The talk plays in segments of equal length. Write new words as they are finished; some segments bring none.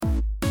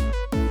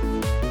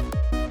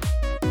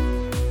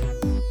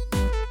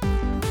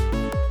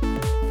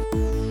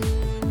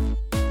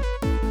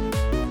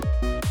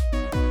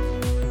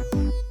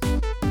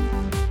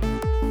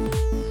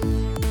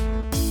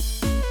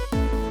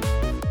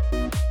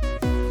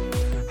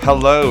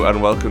Hello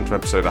and welcome to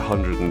episode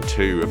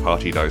 102 of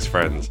Hearty Dice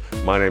Friends.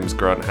 My name is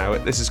Grant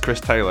Howitt, this is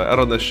Chris Taylor, and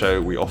on this show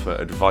we offer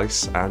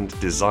advice and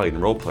design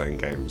role-playing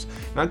games.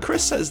 Now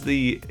Chris says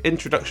the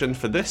introduction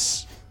for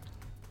this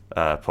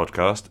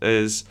podcast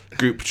is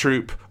Goop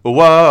Troop,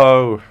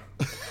 whoa!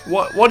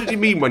 What did you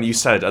mean when you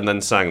said and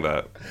then sang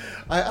that?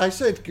 I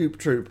said Goop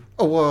Troop,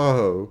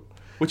 whoa!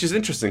 Which is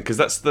interesting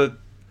because it's the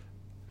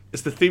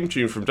theme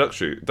tune from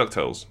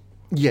DuckTales.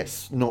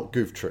 Yes, not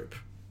Goof Troop.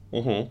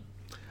 Mm-hmm.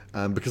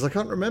 Because I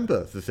can't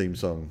remember the theme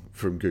song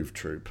from Goof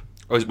Troop.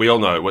 We all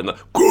know it when the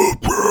Goop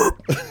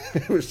Troop.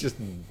 It was just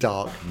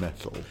dark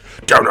metal.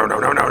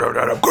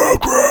 No,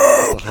 Goop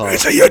Troop.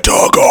 Is he a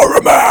dog or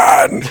a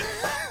man?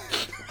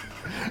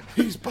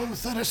 He's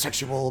both a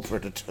sexual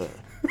predator.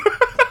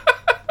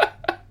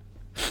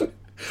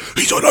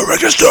 He's on a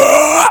register.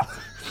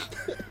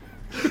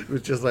 It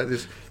was just like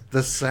this,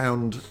 the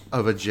sound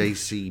of a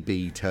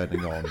JCB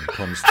turning on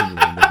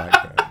constantly in the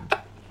background.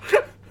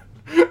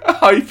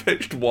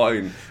 High-pitched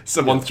whine.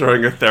 Someone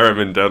throwing a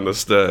theremin down the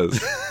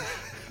stairs.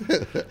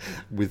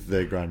 With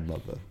their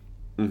grandmother.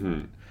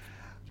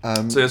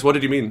 Mm-hmm. So yes, what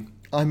did you mean?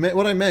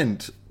 What I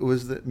meant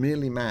was that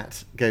Merely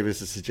Matt gave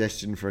us a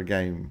suggestion for a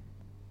game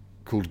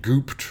called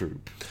Goop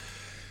Troop.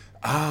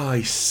 Ah,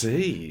 I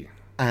see.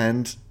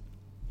 And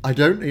I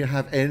don't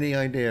have any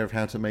idea of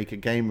how to make a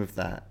game of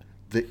that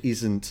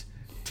isn't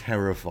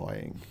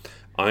terrifying.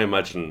 I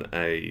imagine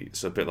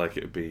it's a bit like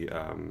it would be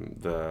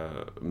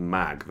the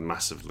MAG,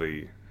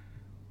 the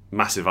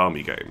massive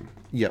army game.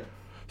 Yep.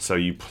 So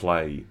you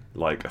play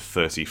like a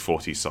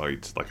 30-40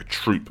 side, like a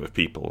troop of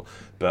people,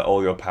 but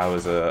all your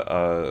powers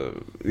are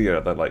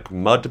they're like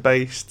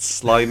mud-based,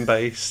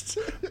 slime-based,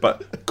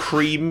 but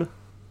cream.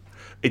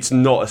 It's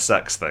not a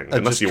sex thing,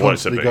 unless you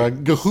want it to be.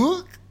 Going,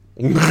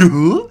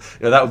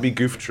 Yeah, that would be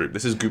Goof Troop.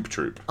 This is Goop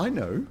Troop. I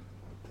know.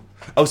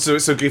 Oh, so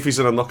Goofy's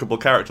an unlockable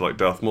character like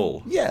Darth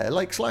Maul? Yeah,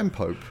 like Slime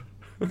Pope.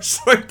 It's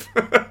like,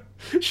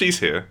 she's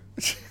here.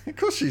 Of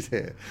course she's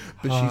here.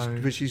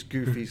 But she's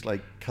Goofy's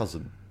like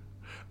cousin.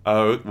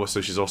 Oh, well,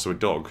 so she's also a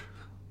dog.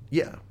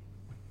 Yeah.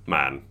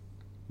 Man.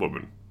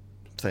 Woman.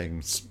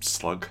 Thing.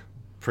 Slug.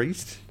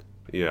 Priest.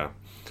 Yeah.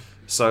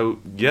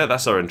 So, yeah,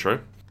 that's our intro.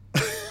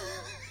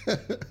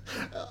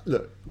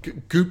 Look,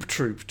 Goop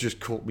Troop just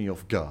caught me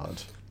off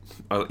guard.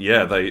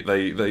 Yeah, they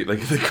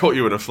caught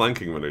you in a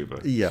flanking maneuver.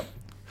 Yeah.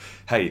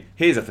 Hey,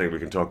 here's a thing we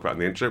can talk about in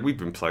the intro. We've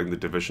been playing The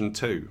Division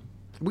 2.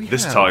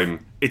 This have.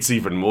 time, it's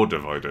even more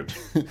divided.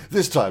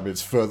 This time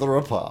it's further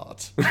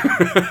apart.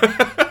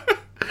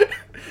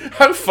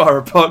 How far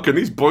apart can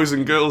these boys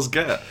and girls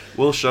get?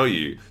 We'll show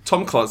you.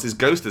 Tom Clancy's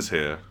Ghost is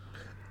here.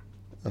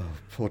 Oh,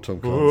 poor Tom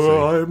Clancy.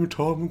 Oh, I'm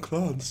Tom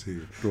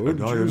Clancy,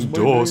 and I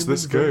endorse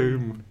this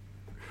game.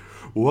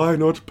 Why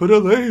not put a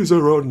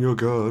laser on your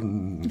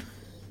gun?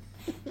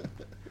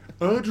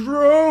 A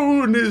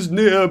drone is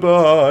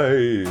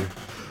nearby.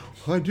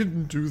 I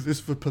didn't do this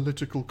for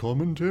political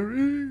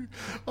commentary.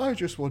 I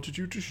just wanted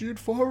you to shoot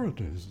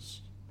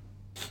foreigners.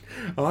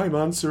 I'm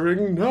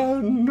answering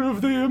none of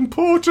the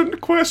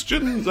important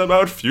questions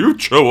about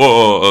future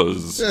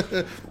wars.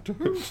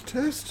 Don't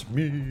test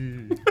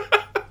me.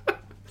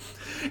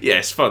 Yeah,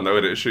 it's fun though,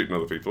 isn't it? Shooting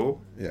other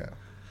people. Yeah.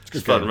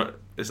 It's fun.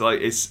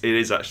 It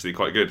is actually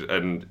quite good.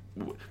 And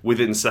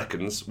within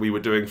seconds, we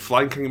were doing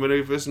flanking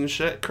maneuvers and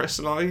shit, Chris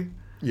and I.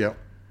 Yeah.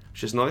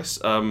 Which is nice.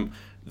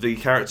 The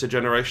character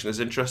generation is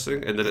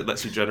interesting in that it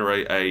lets you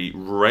generate a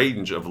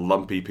range of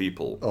lumpy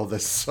people. Oh, they're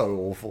so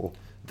awful.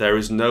 There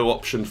is no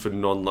option for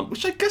non-lump,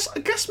 which I guess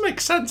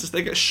makes sense as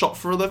they get shot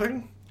for a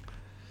living.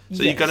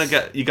 So yes.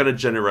 you're gonna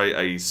generate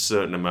a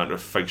certain amount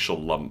of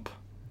facial lump.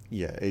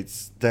 Yeah,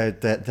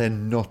 they're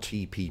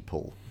knotty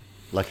people,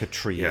 like a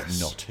tree Yes.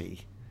 is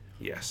knotty.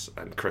 Yes,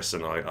 and Chris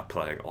and I are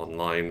playing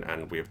online,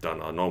 and we have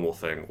done our normal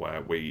thing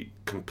where we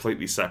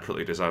completely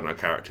separately design our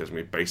characters, and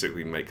we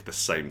basically make the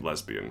same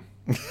lesbian.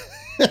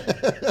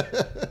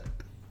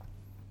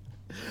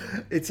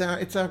 It's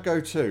our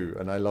go-to,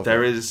 and I love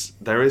There it. is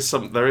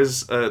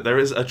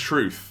a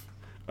truth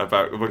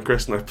about when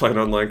Chris and I play an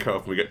online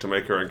co-op and we get to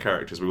make our own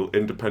characters. We will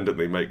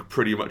independently make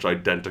pretty much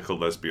identical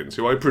lesbians,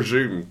 who I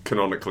presume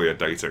canonically are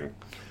dating.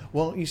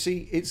 Well, you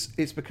see, it's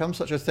become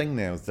such a thing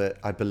now that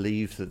I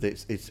believe that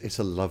it's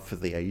a love for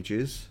the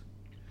ages.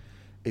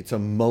 It's a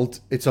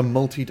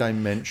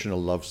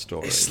multi-dimensional love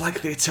story. It's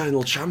like the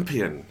Eternal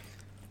Champion.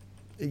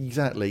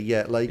 Exactly,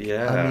 yeah. Like,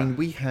 Yeah. I mean,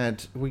 we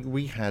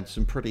had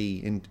some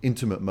pretty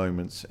intimate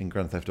moments in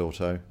Grand Theft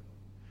Auto,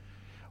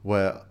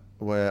 where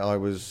I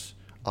was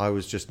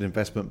just an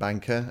investment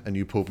banker, and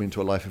you pulled me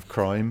into a life of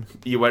crime.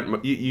 You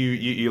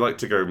like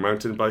to go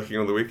mountain biking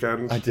on the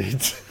weekend? I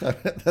did.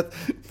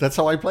 That's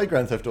how I play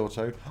Grand Theft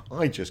Auto.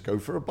 I just go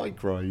for a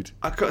bike ride.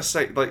 I've got to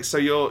say, like, so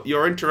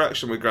your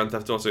interaction with Grand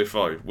Theft Auto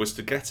 5 was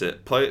to get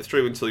it, play it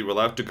through until you were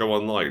allowed to go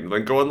online,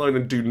 then go online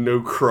and do no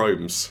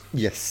crimes.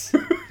 Yes.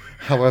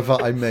 However,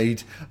 I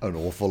made an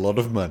awful lot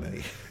of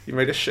money. You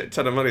made a shit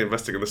ton of money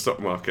investing in the stock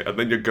market, and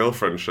then your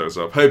girlfriend shows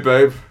up. Hey,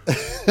 babe.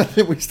 And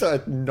then we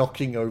started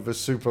knocking over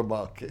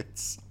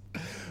supermarkets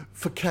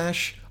for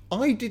cash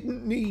I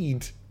didn't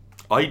need.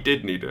 I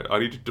did need it. I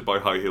needed to buy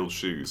high-heeled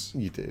shoes.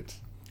 You did.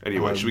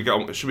 Anyway, should we get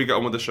on? Should we get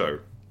on with the show?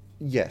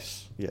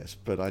 Yes,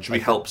 but Should we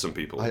help some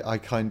people? I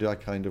kind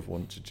of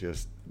want to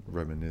just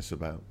reminisce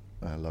about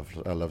our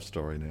love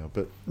story now.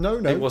 But no,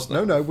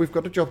 we've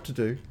got a job to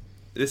do.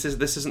 This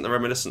isn't the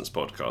reminiscence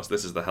podcast.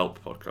 This is the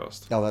help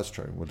podcast. Oh, that's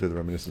true. We'll do the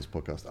reminiscence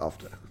podcast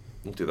after.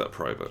 We'll do that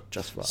private.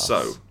 Just for us.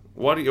 So,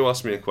 why don't you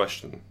ask me a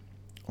question?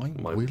 I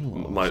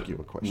will ask you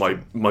a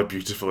question. My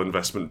beautiful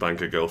investment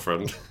banker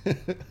girlfriend.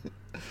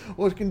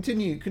 Well, to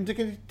continue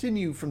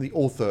from the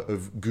author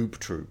of Goop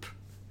Troop.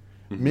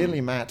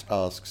 Merely Matt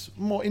asks,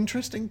 more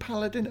interesting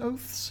paladin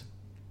oaths?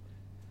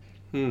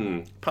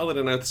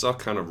 Paladin oaths are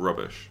kind of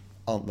rubbish.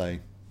 Aren't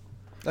they?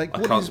 Like,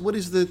 what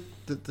is the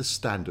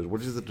standard?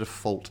 What is the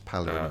default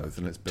paladin oath?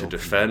 And it's built to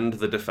defend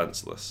the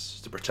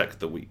defenseless, to protect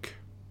the weak.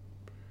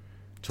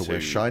 To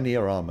wear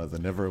shinier armor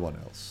than everyone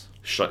else.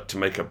 To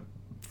make a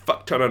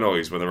fuck ton of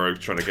noise when the rogue's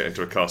trying to get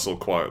into a castle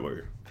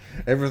quietly.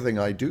 Everything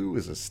I do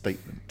is a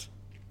statement.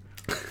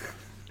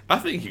 I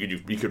think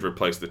you could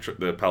replace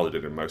the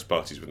paladin in most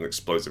parties with an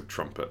explosive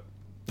trumpet.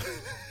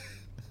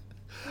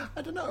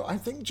 I don't know. I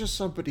think just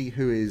somebody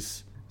who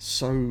is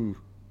so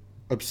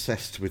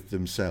obsessed with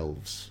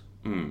themselves.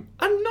 And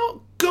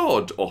not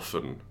God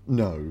often.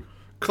 No.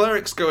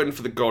 Clerics go in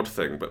for the God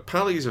thing, but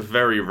pallies are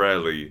very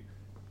rarely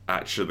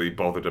actually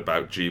bothered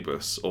about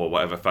Jeebus or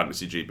whatever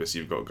fantasy Jeebus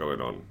you've got going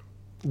on.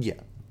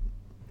 Yeah.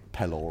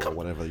 Pelor or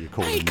whatever you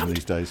call them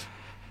these days.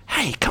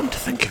 Hey, come to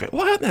think of it,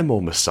 why aren't there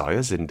more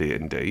messiahs in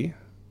D&D?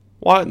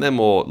 Why aren't there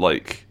more,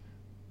 like,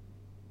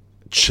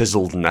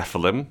 chiseled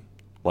Nephilim,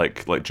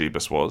 like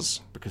Jeebus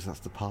was? Because that's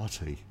the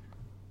party.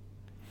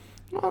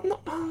 Well,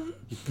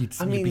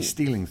 You'd be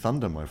stealing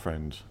thunder, my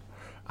friend.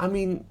 I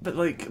mean, but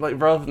like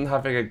rather than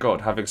having a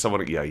god, having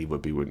someone, yeah, you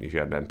would be, wouldn't you, if you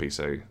had an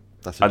NPC?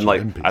 That's and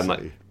NPC. And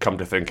like, come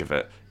to think of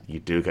it, you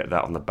do get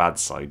that on the bad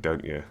side,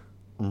 don't you?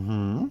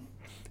 Mm-hmm.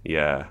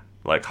 Yeah,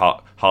 like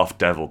half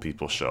devil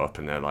people show up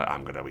and they're like,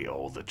 I'm gonna eat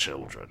all the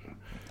children,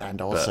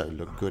 and also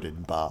look good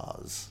in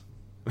bars.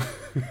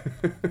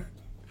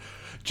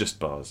 Just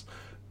bars,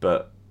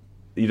 but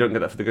you don't get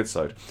that for the good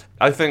side.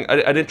 I think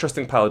an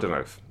interesting paladin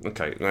oath.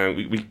 Okay, now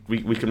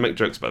we can make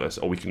jokes about this,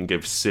 or we can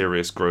give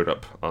serious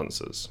grown-up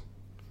answers.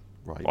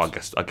 Right. Well,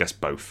 I guess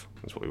both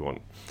is what we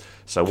want.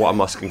 So what I'm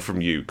asking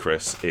from you,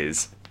 Chris,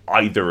 is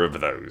either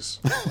of those.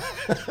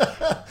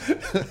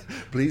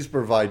 Please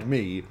provide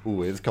me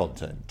with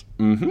content.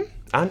 Mm-hmm.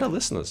 And our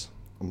listeners.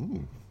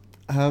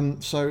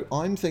 So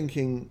I'm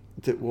thinking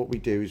that what we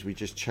do is we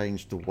just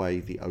change the way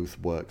the oath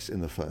works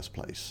in the first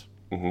place.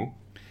 Mm-hmm.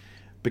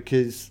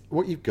 Because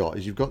what you've got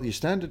is your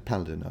standard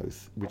paladin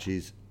oath, which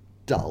is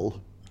dull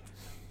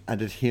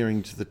and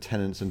adhering to the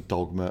tenets and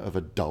dogma of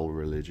a dull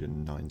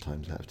religion 9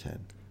 times out of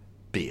 10.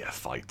 Be a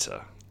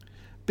fighter.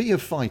 Be a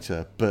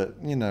fighter, but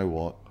you know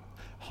what?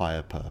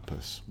 Higher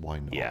purpose. Why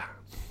not? Yeah,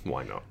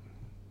 why not?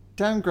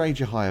 Downgrade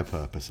your higher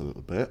purpose a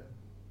little bit.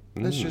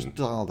 Let's just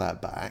dial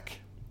that back.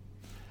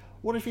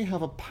 What if you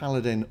have a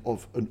paladin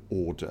of an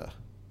order?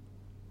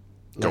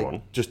 Go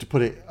on. Just to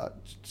put it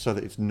so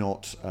that it's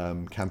not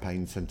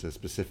campaign center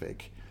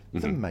specific.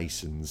 The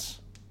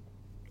Masons.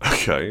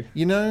 Okay.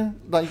 You know,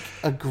 like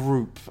a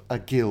group, a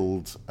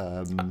guild.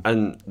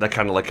 And they're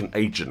kind of like an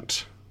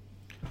agent.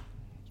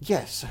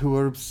 Yes, who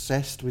are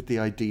obsessed with the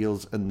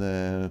ideals and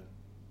the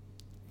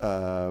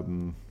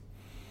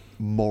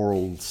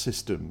moral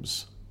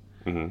systems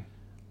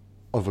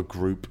of a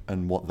group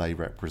and what they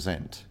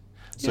represent.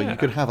 So you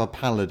could have a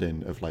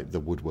paladin of like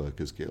the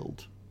Woodworkers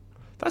Guild.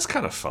 That's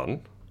kind of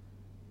fun.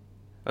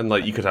 And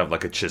like you could have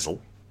like a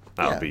chisel.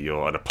 That would be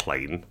and a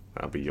plane.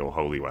 That would be your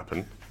holy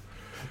weapon.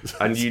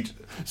 And you'd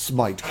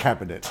Smite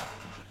cabinet.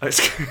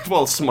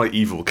 Well, smite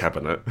evil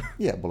cabinet.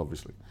 Yeah, well,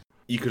 obviously.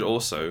 You could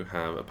also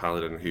have a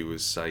paladin who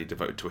was, say,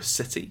 devoted to a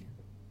city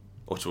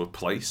or to a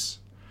place.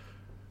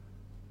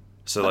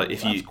 So, like,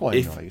 if you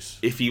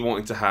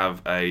wanted to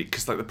have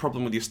because like the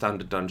problem with your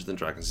standard Dungeons and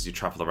Dragons is you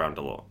travel around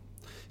a lot,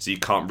 so you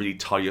can't really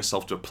tie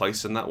yourself to a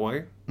place in that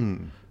way.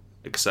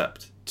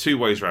 Except 2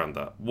 ways around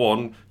that.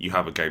 One, you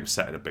have a game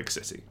set in a big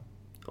city,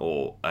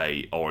 or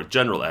a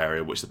general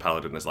area which the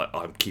paladin is like,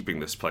 I'm keeping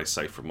this place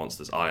safe from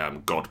monsters. I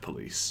am God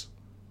Police,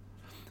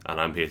 and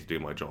I'm here to do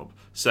my job.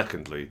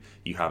 Secondly,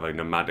 you have a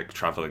nomadic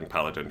traveling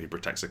paladin who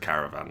protects a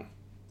caravan.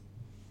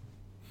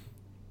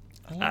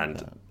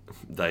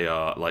 They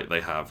are like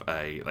they have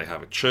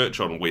a church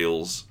on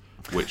wheels,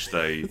 which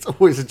they. It's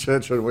always a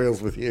church on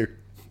wheels with you.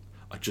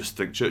 I just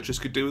think churches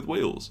could do with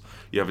wheels.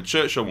 You have a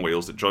church on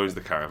wheels that joins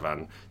the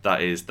caravan.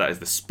 That is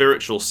the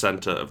spiritual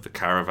center of the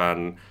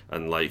caravan,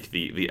 and like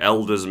the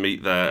elders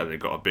meet there, and they've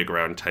got a big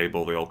round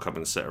table. They all come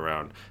and sit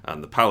around,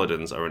 and the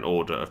paladins are an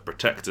order of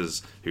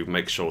protectors who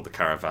make sure the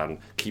caravan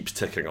keeps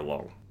ticking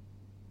along.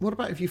 What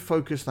about if you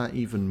focus that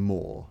even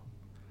more?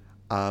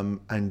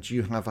 And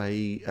you have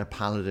a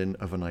paladin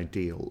of an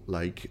ideal,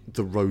 like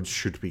the roads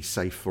should be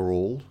safe for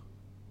all.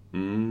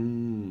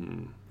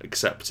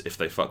 Except if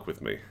they fuck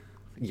with me.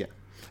 Yeah.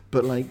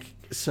 But like,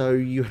 so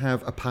you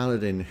have a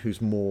paladin who's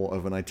more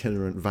of an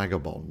itinerant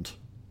vagabond,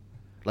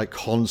 like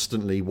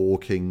constantly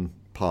walking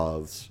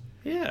paths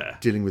Yeah.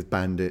 dealing with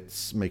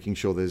bandits, making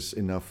sure there's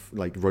enough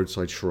like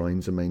roadside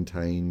shrines are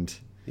maintained,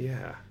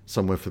 Yeah.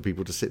 somewhere for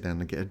people to sit down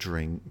and get a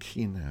drink,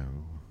 you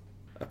know.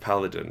 A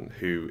paladin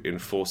who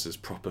enforces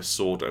proper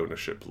sword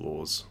ownership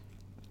laws.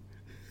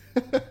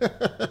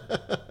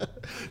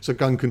 So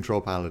gun control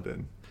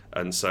paladin.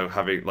 And so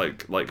having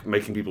like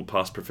making people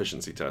pass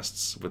proficiency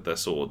tests with their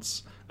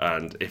swords,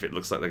 and if it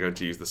looks like they're going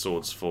to use the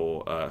swords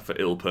for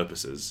ill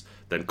purposes,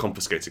 then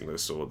confiscating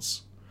those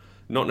swords.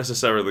 Not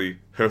necessarily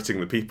hurting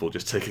the people,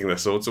 just taking their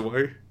swords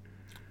away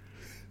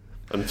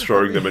and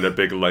throwing them in a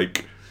big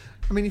lake.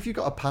 I mean, if you've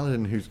got a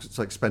paladin who's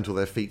like spent all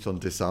their feats on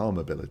disarm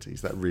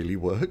abilities, that really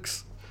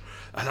works.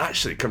 And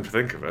actually, come to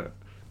think of it,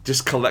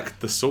 just collect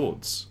the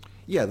swords.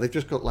 Yeah, they've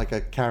just got like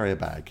a carrier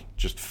bag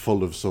just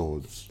full of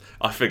swords.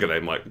 I figure they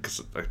might,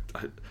 because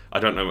I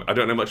don't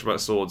know much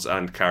about swords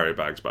and carrier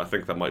bags, but I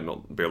think that might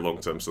not be a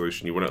long-term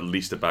solution. You want at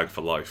least a bag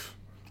for life.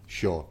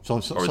 Sure. Or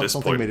at this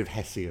Something point, made of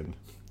Hessian.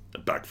 a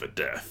bag for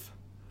death.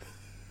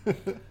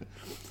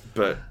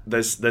 But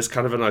there's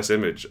kind of a nice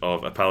image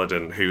of a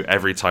paladin who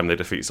every time they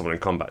defeat someone in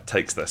combat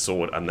takes their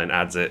sword and then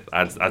adds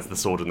the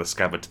sword and the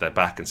scabbard to their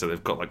back, and so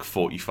they've got like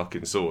 40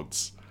 fucking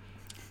swords.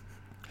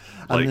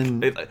 Like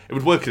it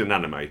would work in an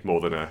anime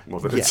more than a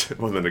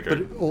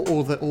game.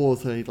 But or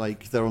they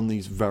like they're on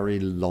these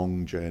very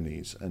long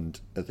journeys, and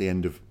at the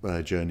end of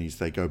journeys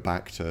they go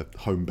back to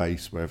home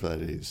base wherever that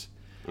is,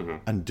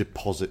 and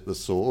deposit the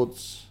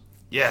swords.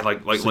 Yeah,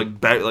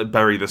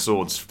 bury the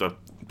swords to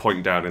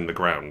point down in the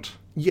ground.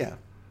 Yeah.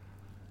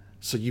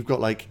 So you've got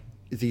like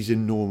these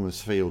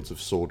enormous fields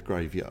of sword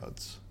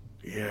graveyards.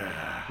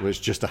 Yeah. Where it's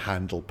just a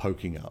handle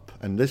poking up,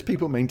 and there's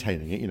people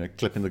maintaining it,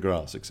 clipping the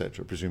grass,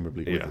 etc.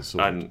 Presumably with the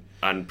sword,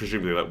 and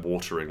presumably like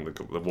watering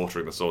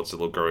the swords so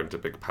they'll grow into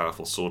big,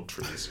 powerful sword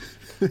trees,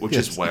 which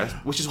Yes.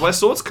 is where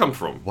swords come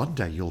from. One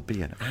day you'll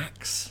be an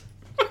axe,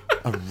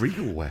 a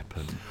real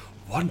weapon.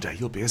 One day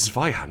you'll be a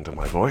Zweihander,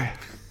 my boy.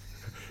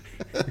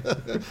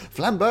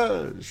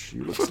 Flamberge,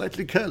 you look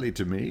slightly curly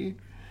to me.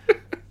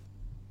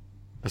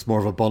 That's more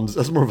of a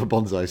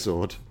bonsai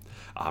sword.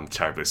 I'm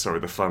terribly sorry,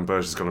 the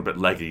flamberge has gone a bit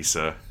leggy,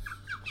 sir.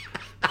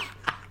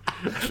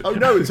 Oh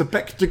no, it's a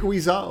bec de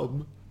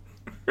guisarme.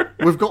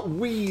 We've got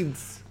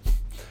weeds.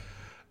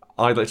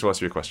 I'd like to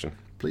ask you a question.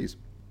 Please.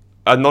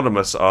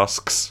 Anonymous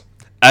asks,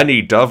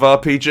 any Dove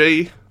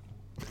RPG?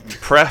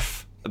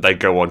 They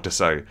go on to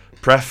say,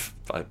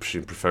 I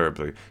presume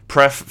preferably,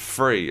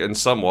 free and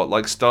somewhat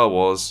like Star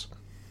Wars.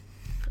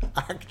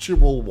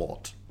 Actual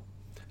what?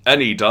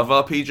 Any Dove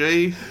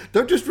RPG?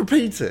 Don't just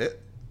repeat it.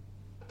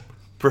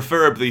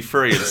 Preferably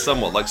free and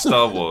somewhat like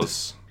Star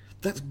Wars.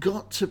 That's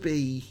got to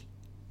be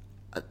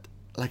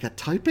like a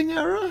typing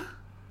error?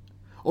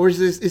 Or is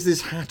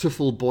this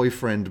Hatterful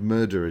Boyfriend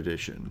Murder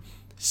Edition?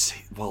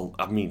 See, well,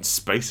 I mean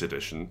Space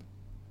Edition.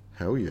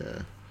 Hell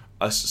yeah.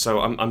 So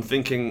I'm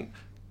thinking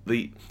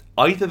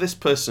either this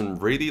person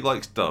really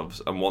likes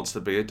doves and wants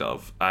to be a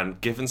dove,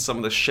 and given some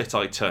of the shit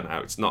I turn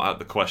out, it's not out of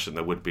the question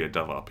there would be a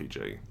Dove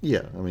RPG.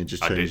 Yeah, I mean,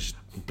 just change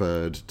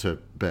bird to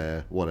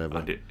bear, whatever.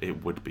 And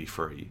it would be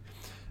free.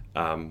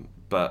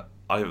 But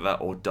either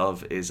that or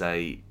Dove is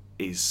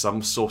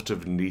some sort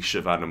of niche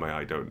of anime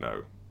I don't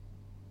know.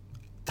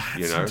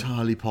 That's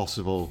entirely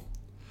possible.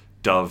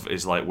 Dove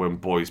is like when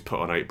boys put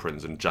on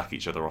aprons and jack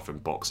each other off in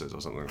boxes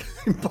or something.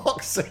 In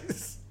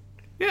boxes?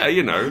 Yeah,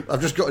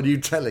 I've just got a new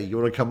telly. You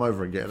want to come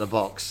over and get in a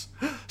box?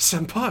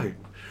 Senpai,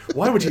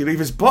 why would he leave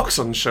his box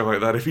on show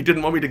like that if he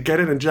didn't want me to get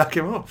in and jack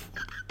him off?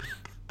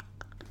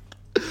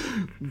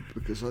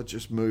 Because I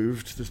just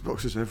moved. There's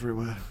boxes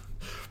everywhere.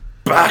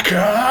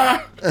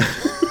 Baka!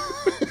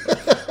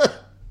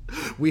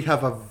 We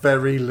have a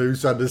very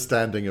loose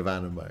understanding of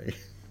anime.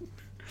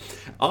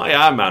 I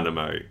am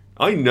anime.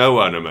 I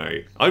know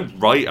anime. I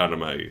write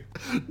anime.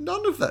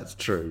 None of that's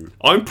true.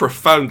 I'm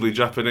profoundly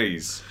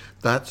Japanese.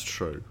 That's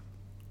true.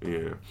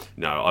 Yeah.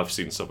 No, I've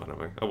seen some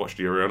anime. I watched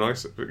Yuri on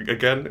Ice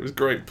again. It was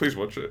great. Please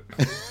watch it.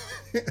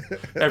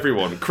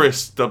 Everyone,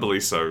 Chris, doubly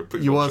so.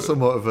 Please You watch are it.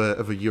 somewhat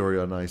of a Yuri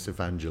on Ice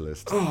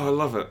evangelist. Oh, I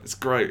love it. It's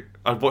great.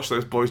 I'd watch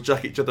those boys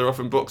jack each other off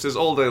in boxes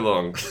all day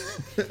long.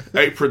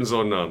 Aprons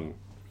or none.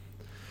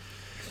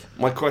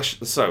 My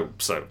question... So,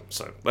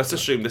 let's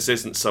assume this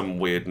isn't some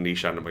weird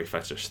niche anime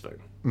fetish thing.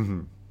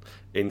 Mm-hmm.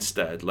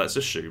 Instead, let's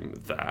assume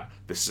that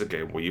this is a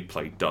game where you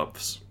play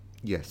doves.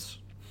 Yes.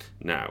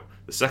 Now,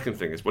 the second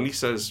thing is when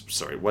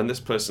this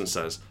person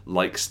says,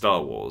 like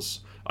Star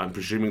Wars, I'm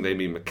presuming they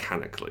mean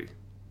mechanically.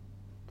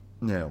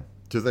 Now,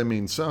 do they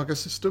mean Saga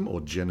System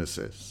or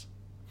Genesis?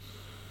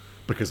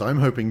 Because I'm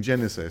hoping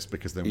Genesis,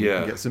 because then we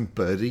can get some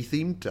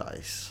birdie-themed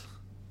dice.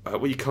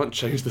 Well, you can't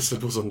change the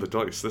symbols on the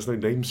dice. There's no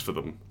names for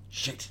them.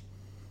 Shit.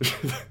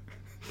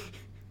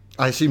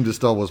 I assumed the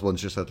Star Wars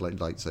ones just had like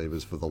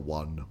lightsabers for the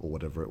one or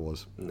whatever it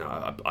was.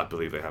 No, I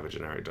believe they have a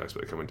generic dice,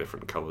 but they come in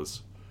different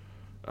colours.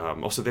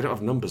 Also, they don't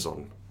have numbers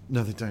on.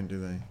 No, they don't, do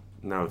they?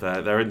 No,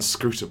 they're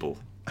inscrutable.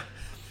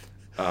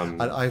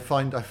 And I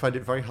find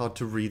it very hard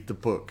to read the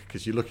book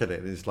because you look at it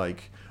and it's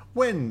like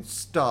when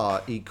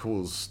star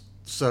equals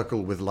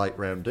circle with light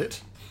round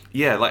it.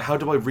 Yeah, like how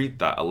do I read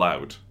that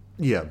aloud?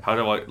 Yeah. How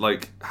do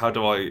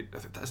I?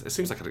 It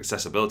seems like an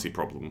accessibility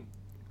problem.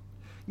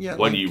 Yeah.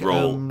 When you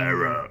roll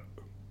error.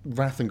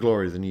 Wrath and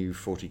Glory, the new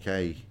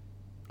 40k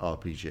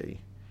RPG.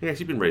 Yes,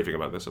 you've been raving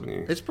about this, haven't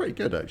you? It's pretty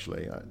good,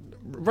 actually.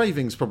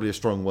 Raving's probably a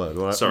strong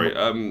word. Sorry,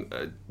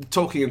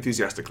 talking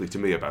enthusiastically to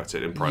me about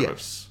it in private.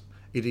 Yes.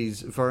 It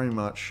is very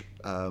much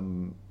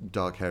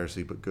Dark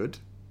Heresy, but good.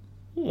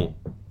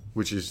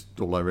 Which is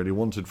all I really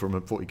wanted from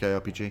a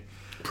 40k RPG.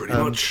 Pretty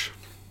much.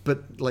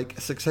 But, like,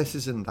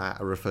 successes in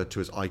that are referred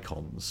to as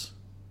icons.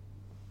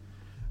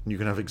 And you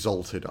can have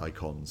exalted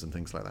icons and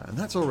things like that. And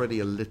that's already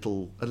a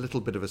little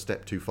bit of a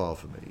step too far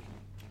for me.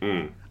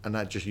 And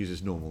that just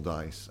uses normal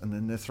dice. And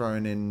then they're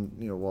throwing in,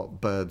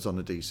 birds on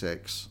a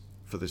d6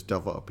 for this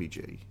Dove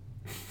RPG.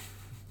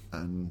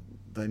 And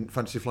then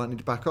Fantasy Flight need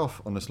to back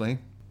off, honestly.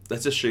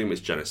 Let's assume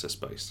it's Genesis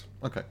based.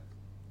 Okay.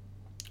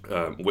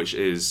 Which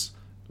is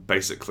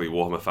basically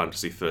Warhammer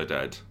Fantasy Third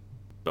Ed,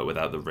 but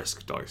without the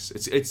risk dice.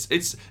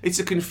 It's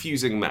a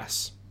confusing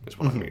mess, is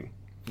what I mean.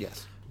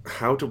 Yes.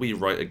 How do we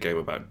write a game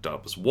about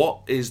dubs?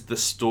 What is the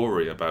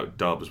story about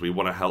dubs we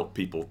want to help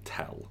people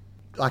tell?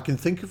 I can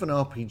think of an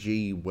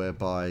RPG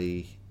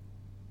whereby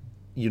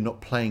you're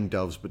not playing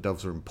doves, but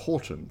doves are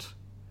important.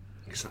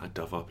 Is that a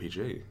dove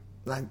RPG?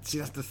 See,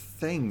 that's the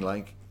thing.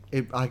 Like,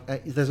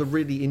 there's a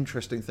really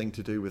interesting thing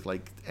to do with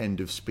like end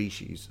of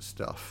species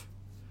stuff.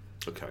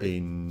 Okay.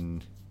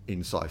 In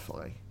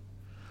sci-fi,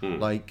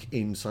 like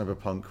in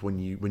Cyberpunk, when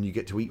you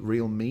get to eat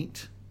real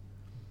meat,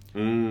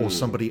 or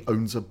somebody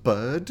owns a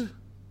bird.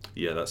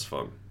 Yeah, that's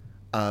fun.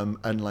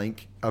 And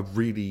like a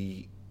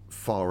really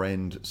far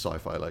end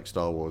sci-fi like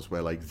Star Wars,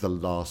 where like the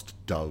last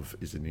dove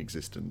is in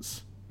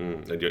existence,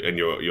 and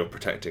you're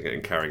protecting it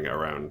and carrying it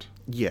around.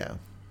 Yeah,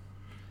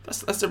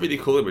 that's a really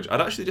cool image.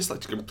 I'd actually just like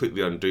to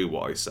completely undo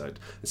what I said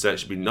and say it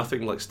should be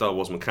nothing like Star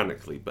Wars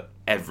mechanically, but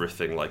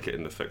everything like it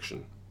in the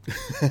fiction.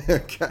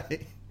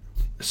 Okay.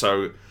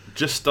 So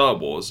just Star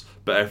Wars,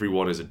 but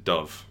everyone is a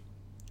dove.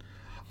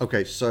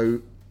 Okay,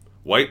 so.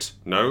 Wait,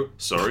 no,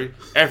 sorry.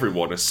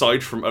 Everyone,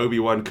 aside from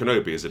Obi-Wan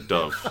Kenobi, is a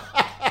dove.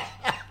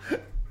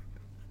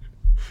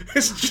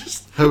 It's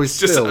just... Who is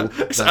still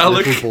it's that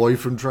Alec, little boy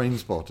from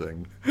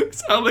Trainspotting.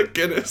 It's Alec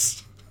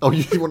Guinness. Oh,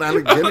 you want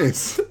Alec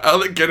Guinness?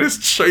 Alec Guinness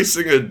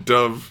chasing a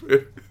dove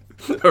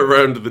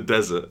around the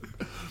desert.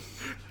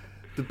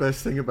 The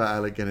best thing about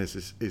Alec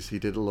Guinness is he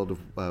did a lot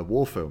of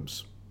war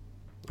films.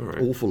 All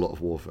right. Awful lot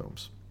of war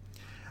films.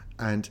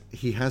 And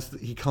he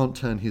can't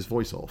turn his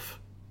voice off.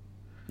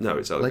 No,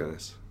 it's Alec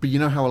Guinness. But you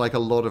know how like a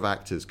lot of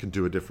actors can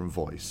do a different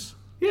voice?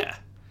 Yeah.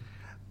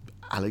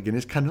 Alec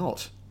Guinness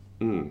cannot.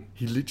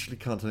 He literally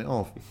can't turn it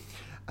off.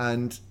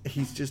 And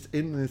he's just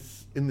in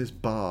this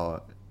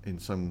bar in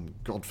some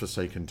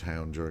godforsaken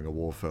town during a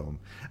war film.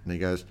 And he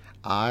goes,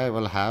 "I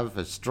will have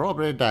a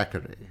strawberry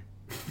daiquiri."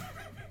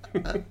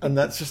 And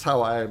that's just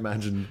how I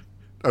imagine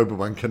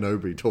Obi-Wan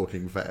Kenobi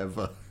talking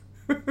forever.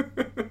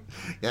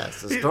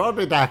 Yes, a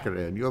strawberry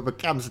daiquiri and you'll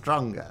become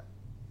stronger.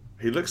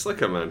 He looks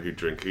like a man who'd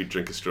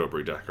drink a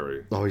strawberry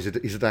daiquiri. Oh, he's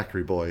a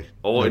daiquiri boy.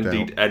 Or no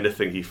indeed doubt.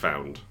 anything he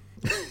found.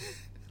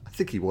 I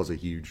think he was a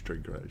huge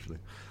drinker, actually.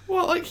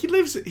 Well, like he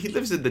lives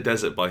in the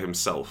desert by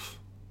himself.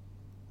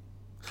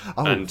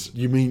 Oh, and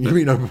you mean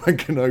Obi-Wan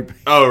Kenobi?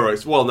 Oh,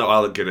 right. Well, no,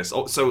 Alec Guinness.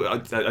 Oh, so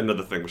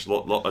another thing, which a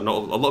lot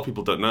of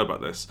people don't know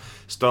about this: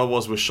 Star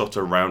Wars was shot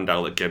around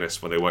Alec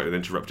Guinness when they went and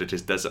interrupted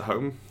his desert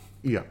home.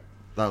 Yeah,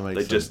 that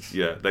makes sense.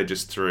 They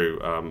just threw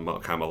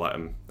Mark Hamill at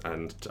him,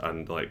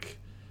 and like,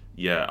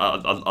 yeah,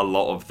 a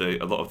lot of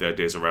the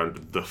ideas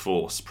around the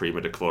Force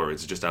pre-midichlorians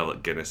is just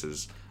Alec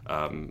Guinness's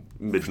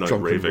midnight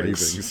Drunken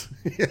ravings.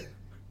 Yeah.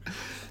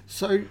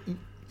 So,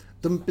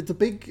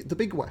 the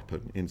big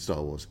weapon in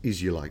Star Wars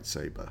is your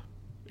lightsaber.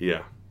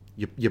 Yeah.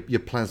 Your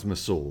plasma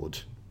sword.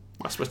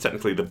 I suppose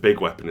technically the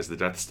big weapon is the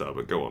Death Star,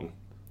 but go on.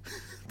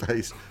 That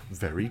is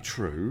very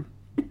true.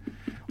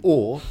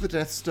 Or the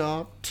Death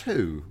Star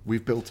 2.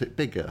 We've built it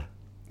bigger.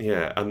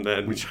 Yeah, and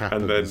then which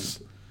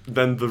happens. And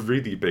then the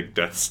really big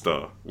Death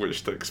Star,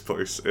 which takes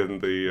place in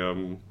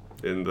the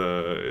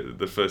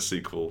first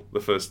sequel,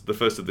 the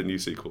first of the new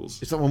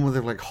sequels. Is that one where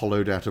they've like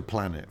hollowed out a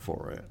planet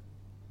for it?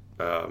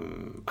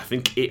 I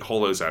think it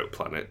hollows out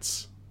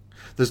planets.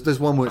 There's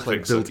one where it's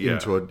like built so, yeah.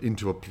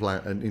 into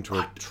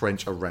a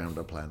trench around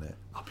a planet.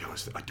 I'll be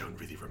honest, I don't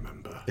really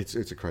remember. It's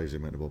a crazy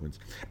amount of bobbins.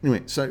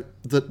 Anyway, so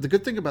the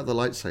good thing about the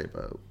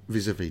lightsaber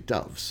vis-a-vis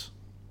doves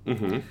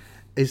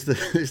is the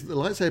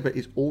lightsaber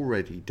is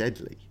already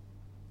deadly,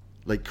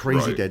 like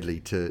crazy deadly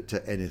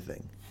to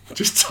anything.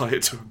 Just tie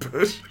it to a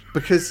bird.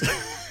 Because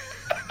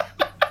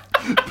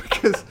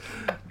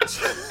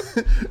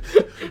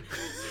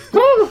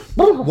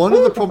one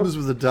of the problems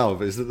with the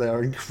dove is that they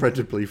are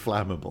incredibly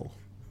flammable.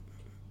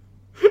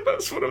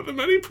 That's one of the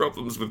many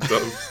problems with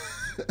doves.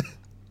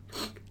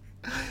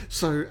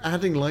 So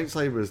adding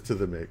lightsabers to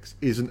the mix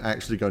isn't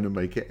actually going to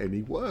make it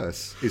any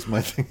worse, is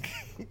my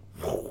thinking.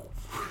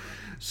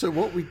 So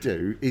what we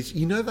do is,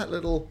 you know that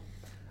little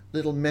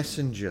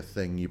messenger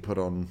thing you put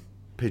on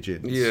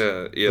pigeons?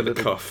 Yeah, the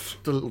cuff.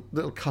 The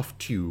little cuff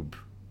tube.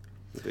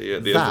 The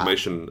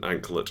information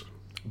anklet.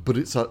 but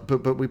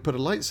but we put a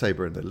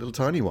lightsaber in there, a little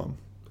tiny one.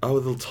 Oh,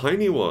 the little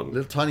tiny one.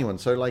 Little tiny one,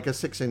 so like a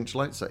 6-inch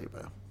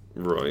lightsaber.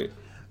 Right.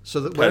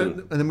 So that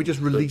and then we just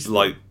release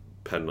light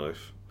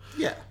penknife.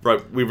 Yeah.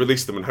 Right, we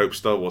release them and hope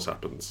Star Wars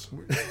happens.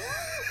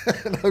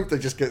 And hope they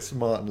just get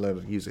smart and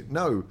learn to use it.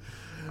 No,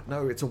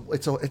 it's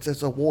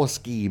a war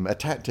scheme, a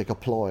tactic, a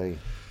ploy.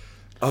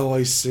 Oh,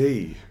 I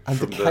see. And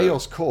the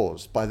chaos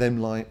caused by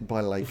them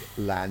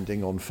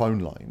landing on phone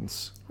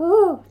lines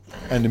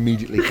and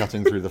immediately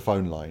cutting through the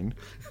phone line.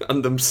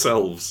 And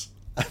themselves.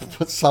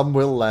 But some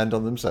will land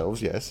on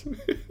themselves, yes.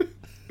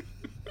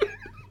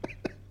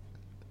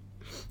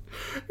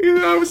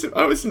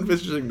 I was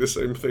envisioning the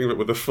same thing, but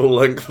with a full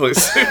length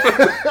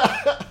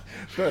lightsaber.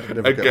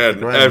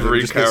 Again,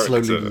 every just character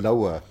gets slowly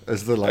lower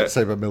as the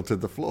lightsaber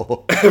melted the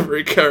floor.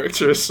 Every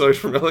character aside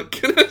from Alec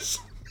Guinness.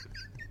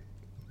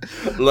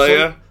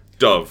 Leia,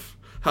 dove.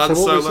 Han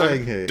So what we're Solo,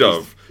 saying here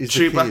dove. is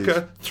the key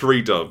Chewbacca,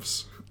 3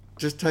 doves.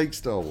 Just take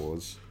Star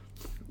Wars,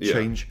 Yeah.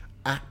 change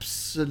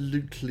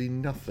absolutely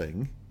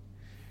nothing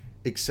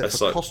except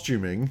Aside- for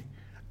costuming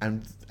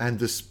and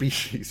the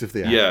species of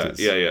the Yeah, actors.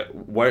 yeah.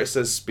 Where it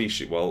says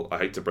species, well, I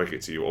hate to break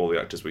it to you, all the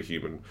actors were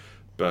human,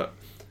 but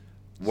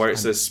where it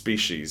says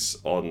species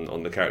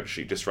on the character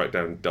sheet, just write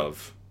down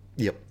dove,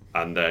 Yep.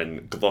 and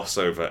then gloss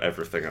over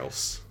everything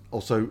else.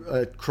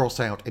 Also, cross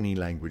out any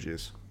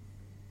languages.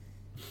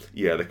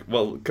 Yeah, they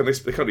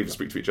can't even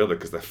speak to each other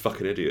because they're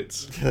fucking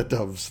idiots. They're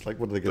doves. Like,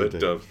 what are they going to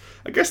do? Dove.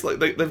 I guess like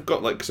they've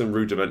got like some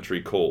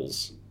rudimentary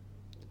calls.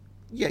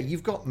 Yeah,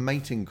 you've got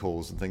mating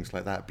calls and things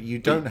like that, but you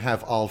don't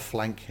have "I'll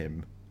flank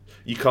him."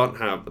 You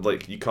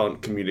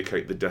can't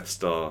communicate the Death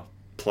Star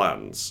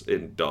plans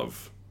in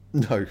Dove.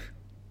 No.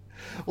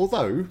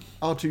 Although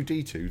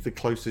R2-D2, the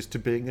closest to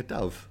being a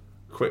dove.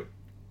 Quick.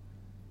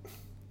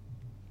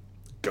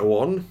 Go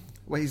on.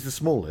 Well, he's the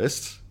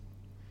smallest,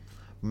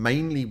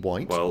 mainly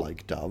white, Well-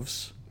 like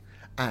doves,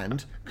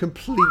 and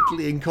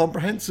completely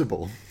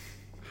incomprehensible.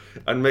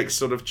 And makes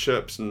sort of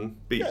chirps and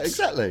beeps. Yeah,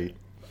 exactly.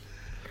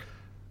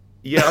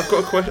 Yeah, I've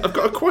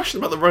got a question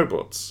about the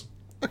robots.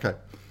 Okay.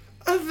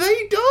 Are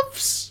they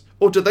doves?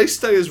 Or do they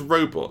stay as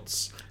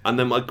robots? And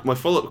then my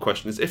follow-up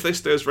question is, if they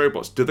stay as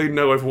robots, do they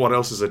know everyone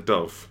else is a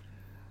dove?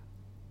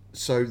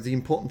 So the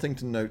important thing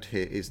to note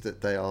here is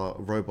that they are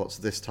robots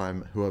this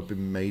time who have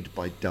been made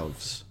by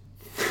doves.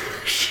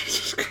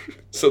 Jesus Christ.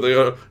 So they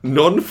are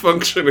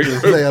non-functioning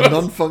robots. They are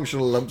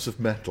non-functional lumps of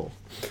metal.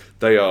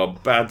 They are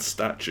bad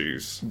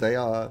statues. They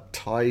are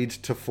tied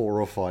to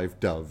 4 or 5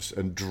 doves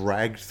and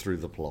dragged through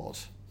the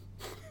plot.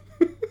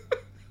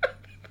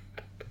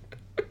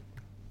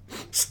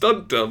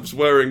 Stunt doves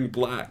wearing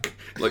black,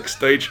 like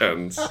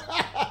stagehands.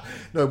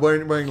 No,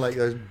 wearing like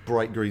those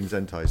bright green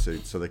Zentai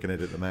suits so they can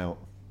edit them out.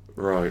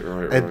 Right.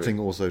 Editing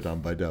also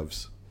done by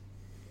doves.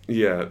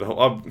 Yeah.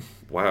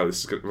 Wow.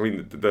 This is.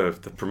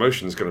 The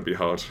promotion is going to be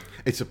hard.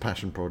 It's a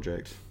passion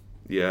project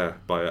Yeah,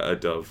 by a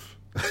dove.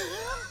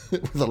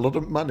 with a lot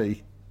of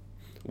money.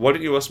 Why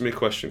don't you ask me a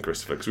question,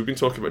 Christopher? Because we've been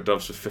talking about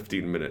doves for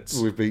 15 minutes.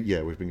 We've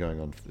been going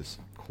on for this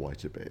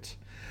quite a bit.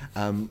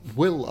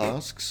 Will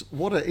asks,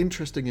 what are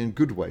interesting and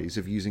good ways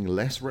of using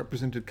less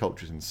represented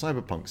cultures in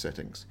cyberpunk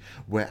settings,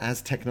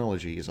 whereas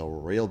technology is a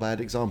real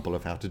bad example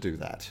of how to do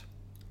that?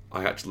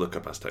 I had to look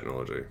up as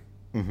technology.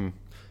 Mm-hmm.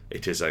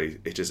 It is a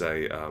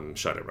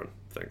Shadowrun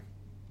thing.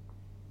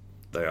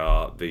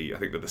 I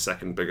think they're the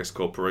second biggest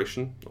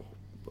corporation.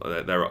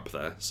 They're up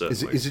there,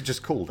 certainly. Is it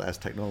just called as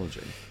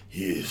technology?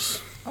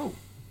 Yes. Oh.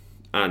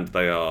 And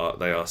they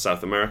are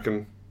South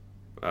American.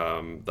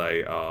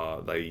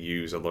 They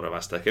use a lot of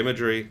Aztec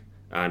imagery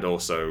and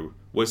also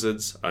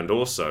wizards and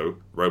also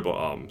robot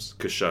arms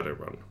because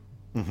Shadowrun.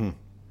 Mm-hmm.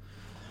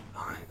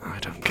 I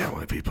don't get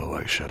why people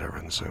like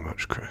Shadowrun so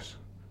much, Chris.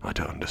 I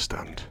don't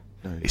understand.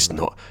 No, It's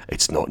not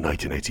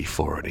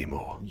 1984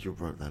 anymore. You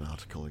wrote that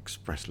article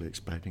expressly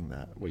explaining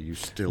that, where you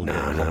still No.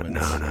 get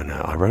comments.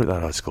 I wrote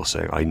that article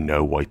saying I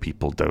know why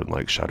people don't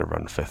like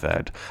Shadowrun 5th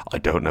Ed. I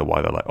don't know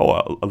why they're like,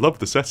 oh, I love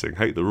the setting,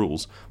 hate the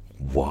rules.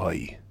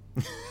 Why?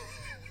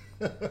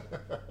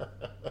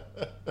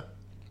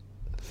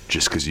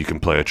 Just because you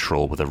can play a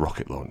troll with a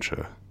rocket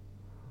launcher.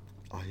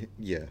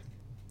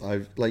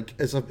 I've like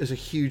as a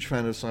huge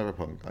fan of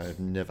Cyberpunk, I have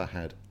never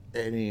had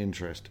any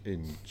interest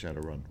in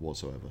Shadowrun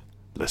whatsoever.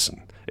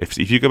 Listen, if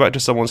you go back to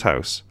someone's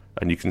house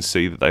and you can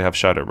see that they have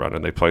Shadowrun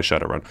and they play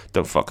Shadowrun,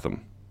 don't fuck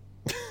them.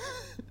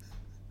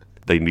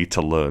 They need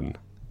to learn.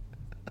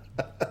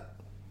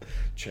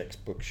 Checks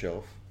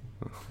bookshelf.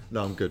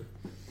 No, I'm good.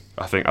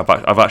 I think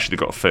I've actually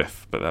got a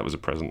 5th, but that was a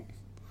present.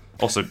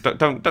 Also,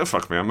 don't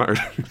fuck me. I'm married.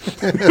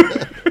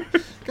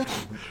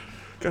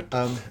 Good.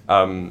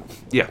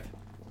 Yeah.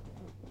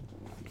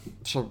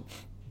 So.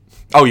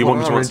 Oh, you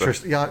want me to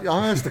answer? Yeah,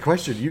 I asked the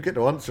question. You get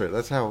to answer it.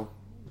 That's how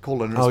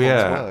call and response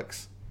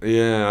works.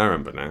 Yeah, I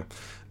remember now.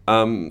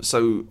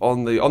 So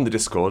on the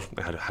Discord,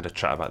 I had a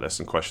chat about this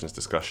and questions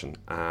discussion,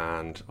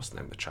 and what's the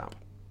name of the chap?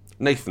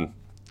 Nathan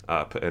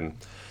put in.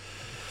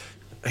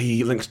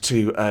 he linked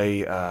to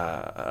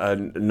a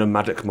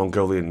nomadic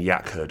Mongolian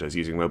yak herders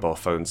using mobile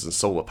phones and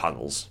solar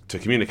panels to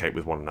communicate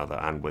with one another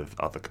and with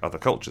other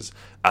cultures.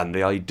 And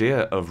the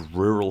idea of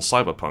rural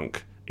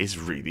cyberpunk is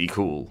really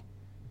cool.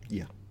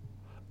 Yeah.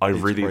 I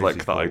really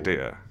like that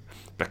idea,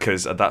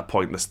 because at that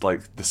point, this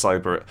like the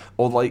cyber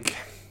or like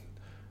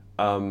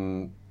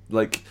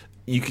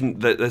you can.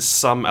 There's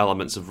some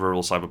elements of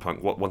rural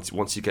cyberpunk.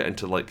 Once you get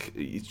into like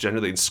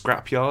generally in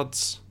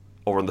scrapyards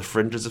or on the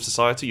fringes of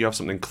society, you have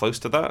something close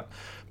to that.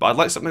 But I'd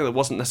like something that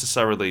wasn't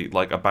necessarily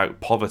like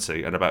about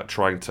poverty and about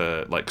trying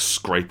to like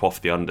scrape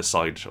off the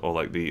underside or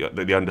like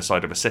the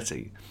underside of a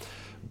city,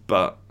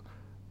 but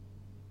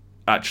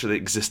actually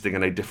existing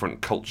in a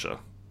different culture.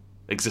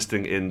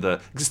 Existing in the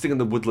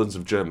woodlands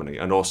of Germany,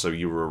 and also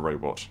you were a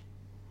robot.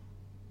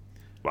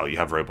 Well, you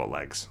have robot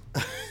legs.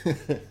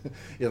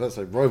 Yeah, that's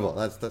a robot.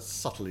 That's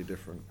subtly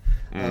different.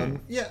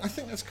 Yeah, I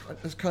think that's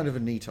kind of a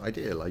neat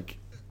idea. Like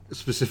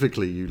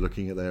specifically, you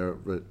looking at their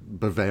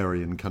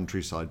Bavarian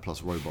countryside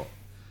plus robot.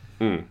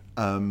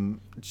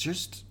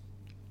 Just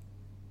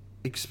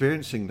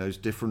experiencing those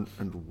different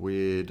and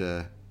weird,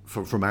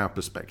 from our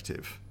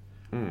perspective,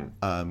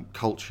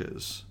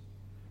 cultures.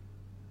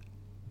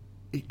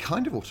 It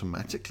kind of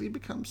automatically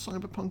becomes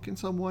cyberpunk in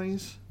some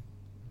ways.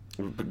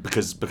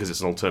 Because it's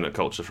an alternate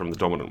culture from the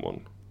dominant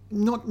one.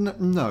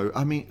 No.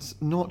 I mean, it's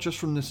not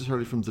just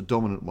necessarily from the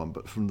dominant one,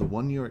 but from the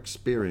one you're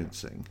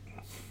experiencing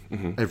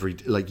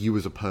like you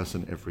as a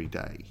person every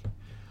day.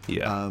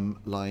 Yeah.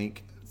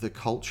 Like the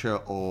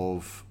culture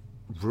of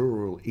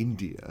rural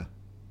India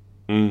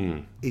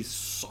is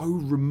so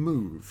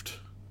removed.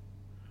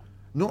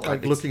 Not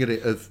like looking at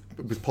it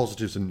with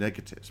positives and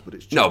negatives, but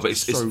it's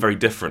just it's very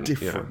different.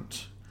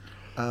 Different. Yeah.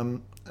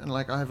 And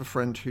like I have a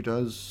friend who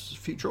does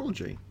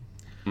futurology,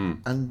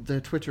 and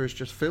their Twitter is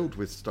just filled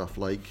with stuff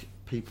like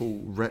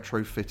people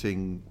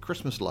retrofitting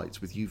Christmas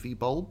lights with UV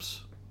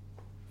bulbs,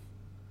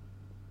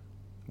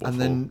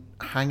 and then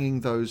hanging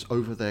those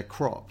over their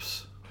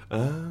crops,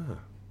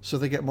 so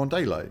they get more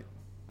daylight.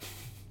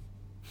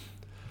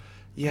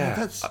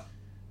 Yeah,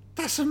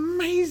 that's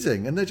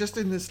amazing, and they're just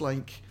in this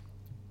like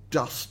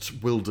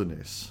dust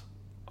wilderness.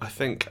 I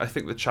think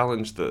the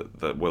challenge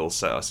that Will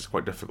set us is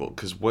quite difficult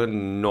because we're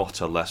not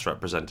a less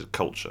represented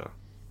culture.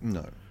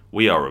 No,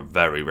 we are a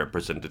very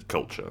represented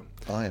culture.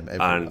 I am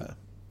everywhere. And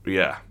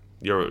yeah,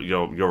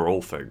 you're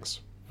all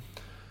things.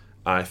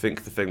 And I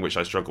think the thing which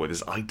I struggle with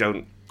is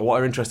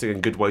what are interesting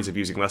and good ways of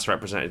using less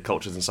represented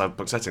cultures in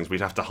cyberpunk settings.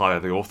 We'd have to hire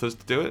the authors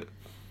to do it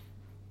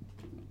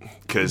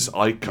because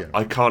I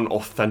can't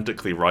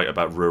authentically write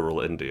about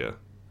rural India.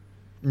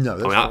 No,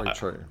 that's very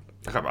true.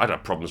 I'd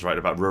have problems writing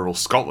about rural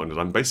Scotland,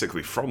 and I'm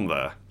basically from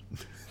there.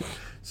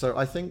 So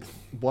I think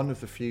one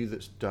of the few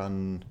that's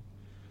done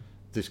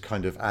this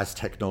kind of as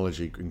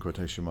technology, in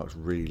quotation marks,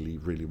 really,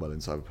 really well in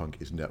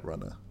Cyberpunk is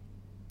Netrunner.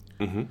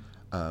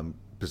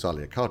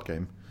 Bizarrely, a card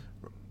game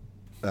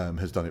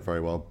has done it very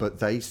well, but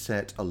they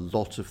set a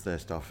lot of their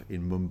stuff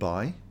in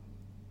Mumbai.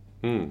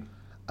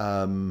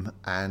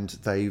 And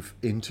they've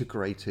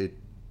integrated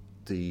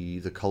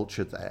the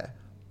culture there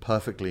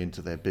perfectly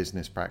into their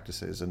business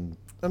practices and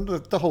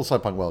the whole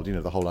cyberpunk world,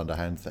 the whole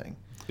underhand thing.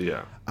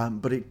 Yeah.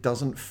 But it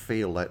doesn't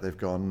feel like they've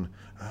gone,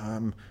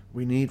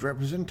 we need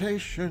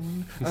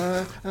representation,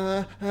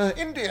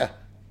 India.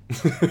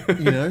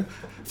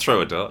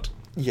 Throw a dart.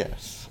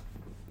 Yes.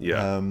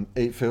 Yeah.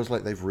 It feels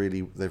like they've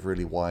really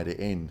wired it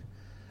in,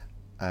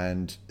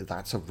 and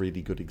that's a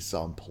really good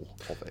example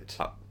of it.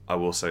 I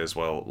will say as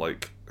well,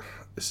 like,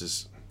 this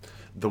is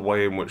the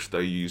way in which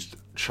they used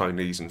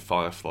Chinese in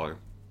Firefly.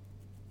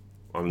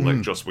 I mean,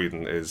 like, Joss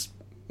Whedon is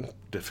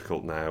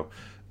difficult now,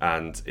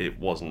 and it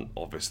wasn't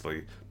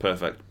obviously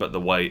perfect, but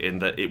the way in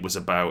that it was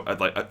about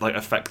like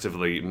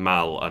effectively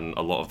Mal and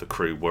a lot of the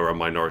crew were a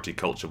minority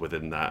culture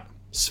within that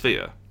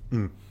sphere.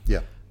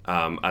 Yeah.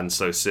 And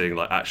so seeing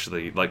like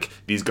actually like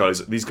these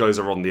guys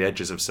are on the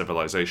edges of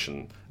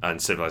civilization,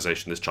 and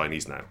civilization is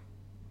Chinese now.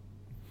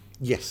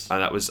 Yes.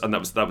 And that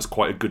was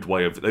quite a good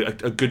way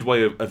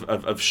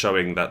of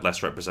showing that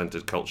less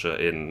represented culture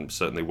in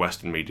certainly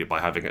Western media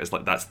by having it as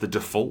like that's the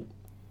default.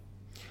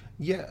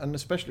 Yeah, and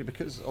especially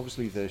because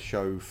obviously the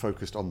show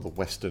focused on the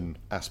Western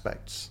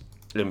aspects.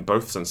 In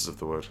both senses of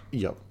the word.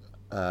 Yep.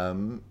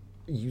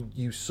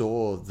 You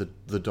saw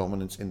the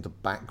dominance in the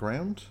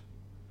background.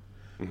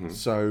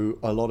 So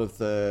a lot of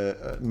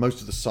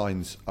most of the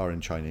signs are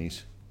in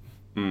Chinese.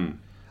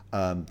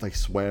 They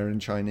swear in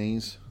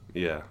Chinese.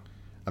 Yeah.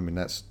 I mean,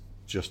 that's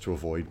just to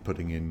avoid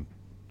putting in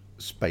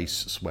space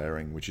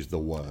swearing, which is the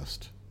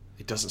worst.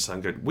 It doesn't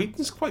sound good.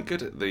 Wheaton's quite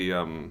good at the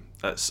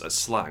at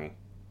slang.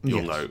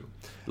 You'll know,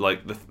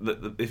 like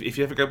if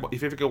you ever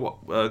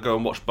go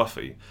and watch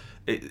Buffy,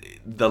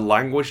 the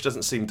language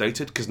doesn't seem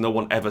dated because no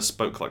one ever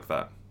spoke like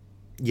that.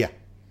 Yeah,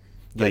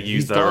 they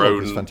use their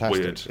own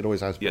fantastic. Weird. It always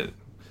has been. Yeah,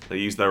 they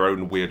use their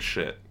own weird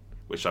shit,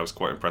 which I was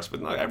quite impressed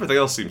with. No, everything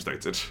else seems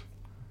dated.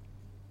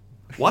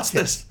 What's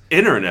this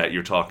internet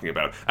you're talking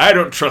about? I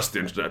don't trust the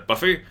internet,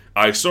 Buffy.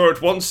 I saw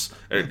it once.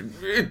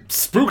 It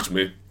spooked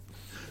me.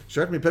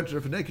 Showed me a picture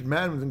of a naked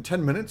man within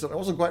 10 minutes, and I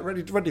wasn't quite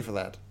ready for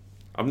that.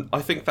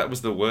 I think that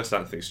was the worst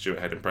Anthony Stewart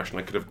Head impression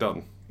I could have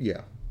done.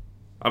 Yeah.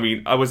 I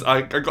mean,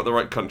 I got the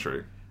right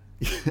country.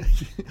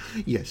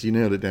 Yes, you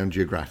nailed it down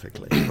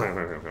geographically.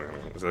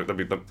 let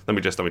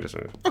me just.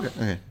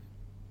 Okay.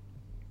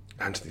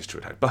 Anthony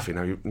Stewart Head. Buffy,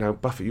 now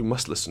Buffy, you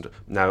must listen to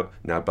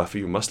now Buffy,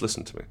 you must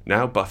listen to me.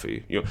 Now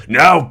Buffy, you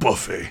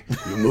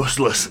must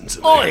listen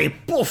to me. Oi,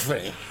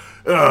 Buffy!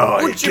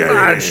 Oh, Would you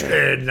mind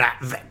saying that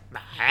then,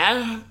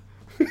 man?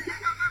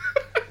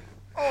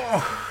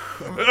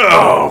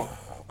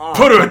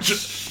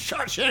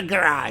 Such a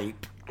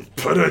gripe.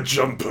 Put a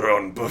jumper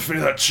on, Buffy.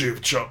 That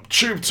tube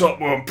top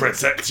won't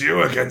protect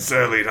you against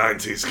early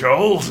 90s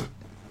cold.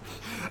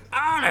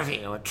 All of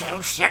you are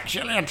too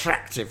sexually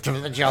attractive to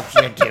the jobs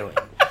you're doing.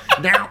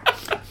 Now,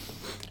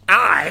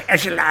 I,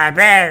 as a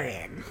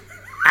librarian,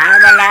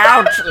 am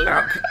allowed to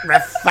look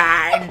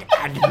refined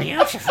and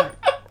beautiful.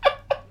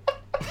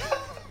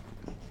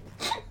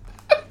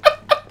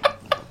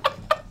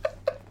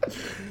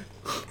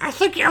 I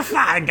think you'll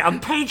find on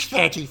page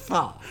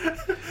 34.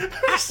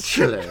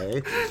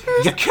 Actually,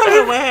 you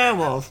kill a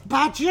werewolf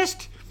by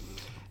just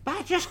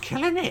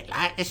killing it.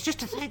 Like, it's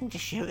just a thing to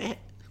shoot it.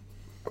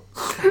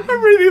 I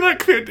really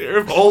like the idea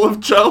of all of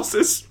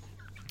Giles's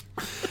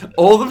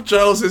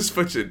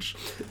footage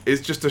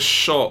is just a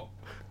shot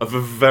of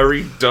a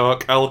very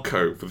dark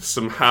alcove with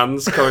some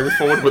hands going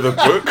forward with a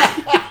book.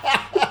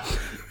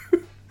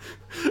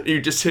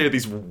 You just hear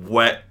these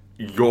wet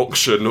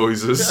Yorkshire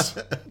noises.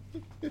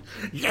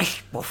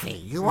 Yes, Buffy,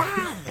 you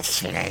are the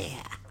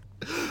Slayer.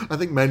 I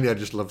think mainly I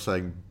just love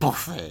saying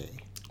Buffy.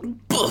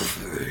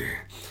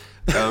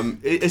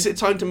 Is it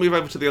time to move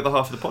over to the other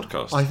half of the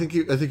podcast? I think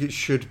it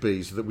should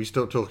be, so that we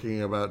stop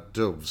talking about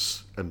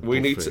doves and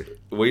we Buffy.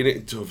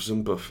 need doves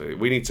and Buffy.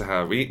 We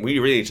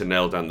really need to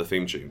nail down the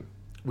theme tune.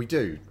 We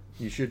do.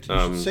 You should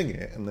sing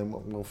it, and then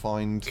we'll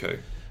find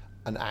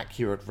an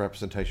accurate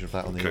representation of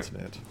that on the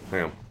internet.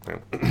 Hang on.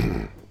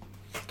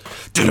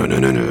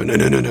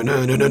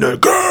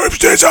 Games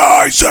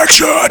design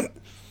section.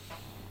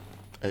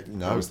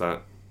 No. How was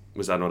that?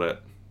 Was that not it?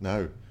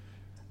 No.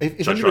 If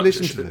Should I anyone try-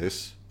 listening should to I-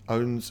 this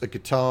owns a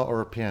guitar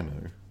or a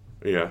piano,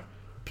 Yeah.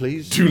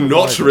 please Do provide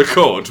not us-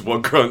 record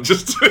what Grant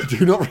just did.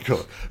 Do not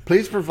record.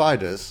 Please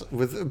provide us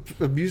with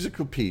a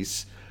musical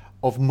piece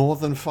of more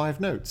than 5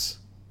 notes,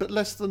 but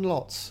less than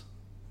lots.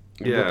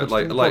 And we'll Yeah, put it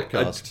like in the like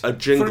podcast a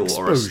jingle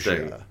for or a exposure.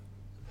 sting.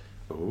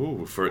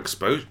 Ooh, for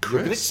exposure, Look at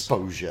Chris.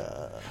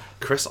 exposure.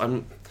 Chris,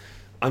 I'm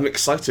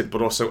excited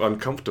but also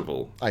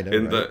uncomfortable. I know,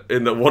 In right?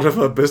 that one of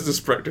our business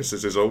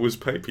practices is always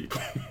pay people,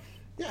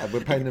 Yeah,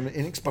 we're paying them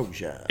in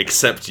exposure.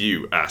 except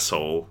you,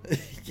 asshole.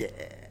 Yeah.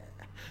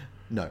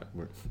 No.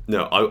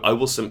 No, I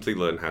will simply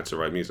learn how to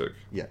write music.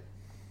 Yeah.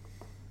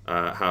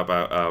 How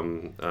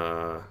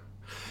about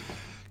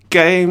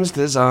games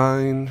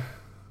design?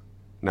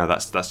 No,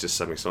 that's just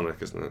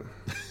semisonic, isn't it?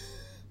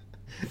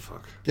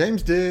 Fuck.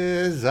 Games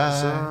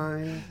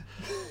design.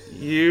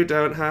 You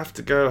don't have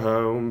to go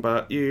home,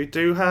 but you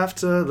do have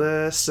to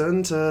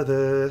listen to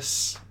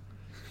this.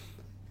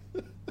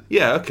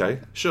 Yeah, okay,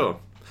 sure.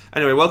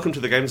 Anyway, welcome to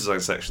the games design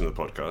section of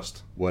the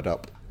podcast. Word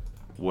up.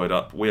 Word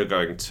up, we are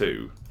going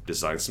to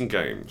design some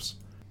games.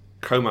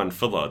 Coman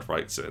Fullard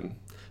writes in,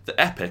 The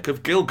Epic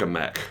of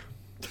Gilgamesh.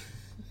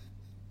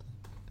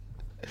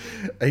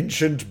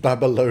 Ancient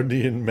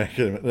Babylonian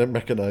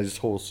mechanized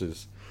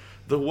horses.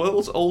 The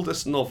world's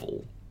oldest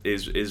novel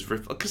is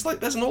because like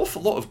there's an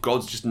awful lot of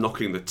gods just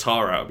knocking the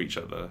tar out of each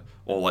other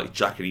or like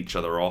jacking each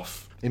other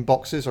off. In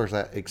boxes, or is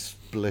that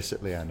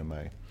explicitly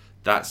anime?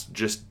 That's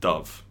just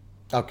dove.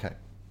 Okay.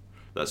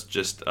 That's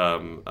just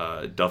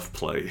dove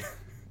play,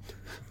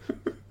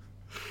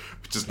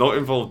 which does not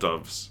involve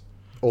doves.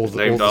 Or It's the,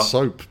 named or the after-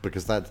 soap,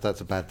 because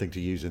that's a bad thing to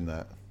use in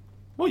that.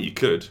 Well, you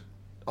could.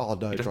 Oh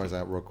no, it dries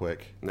out real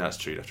quick. No, that's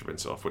true. You have to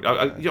rinse it off.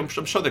 I'm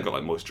sure they've got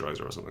like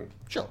moisturizer or something.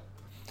 Sure.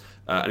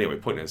 Anyway,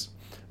 point is,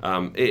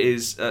 it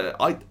is.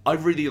 I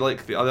really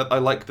like I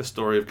like the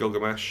story of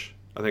Gilgamesh.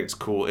 I think it's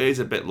cool. It is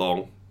a bit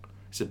long.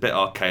 It's a bit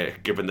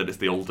archaic, given that it's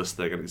the oldest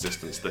thing in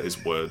existence that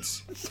is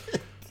words.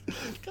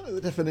 Kind of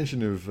the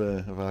definition of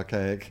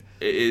archaic.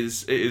 It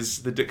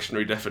is the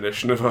dictionary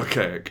definition of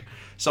archaic.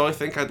 So I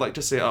think I'd like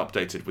to see it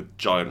updated with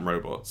giant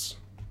robots.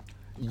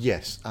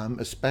 Yes,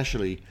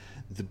 especially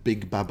the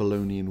big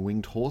Babylonian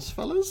winged horse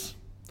fellas.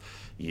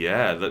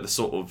 Yeah, the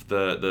sort of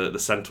the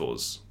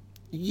centaurs.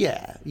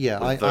 Yeah.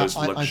 I those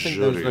think those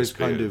luxurious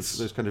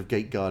kind of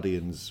gate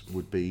guardians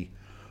would be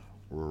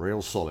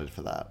real solid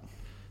for that.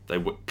 They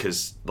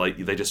because like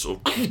they just sort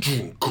of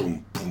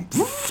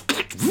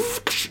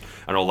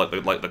and all like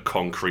the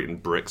concrete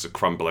and bricks are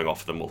crumbling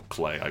off them, or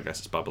clay, I guess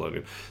it's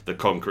Babylonian. The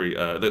concrete,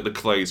 the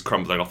clay's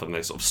crumbling off them, and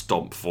they sort of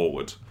stomp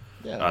forward.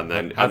 Yeah. And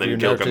then Have you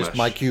Gilgamesh, noticed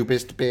my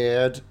cubist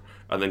beard?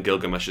 and then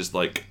Gilgamesh is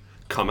like,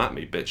 "Come at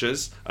me,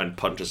 bitches," and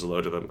punches a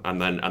load of them.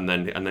 And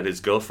then his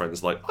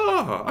girlfriend's like,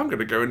 "Oh, I'm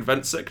gonna go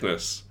invent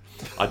sickness."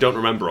 I don't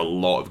remember a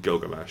lot of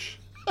Gilgamesh.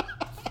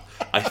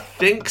 I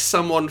think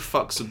someone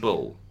fucks a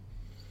bull,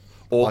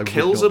 or I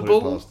kills would a not put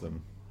it bull. past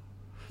them.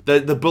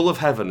 The Bull of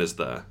Heaven is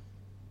there.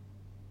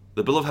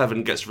 The Bull of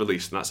Heaven gets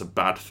released, and that's a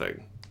bad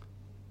thing.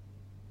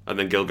 And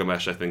then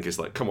Gilgamesh, I think, is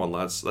like, come on,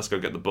 lads, let's go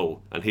get the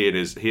bull. And he and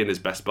his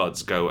best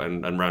buds go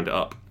and round it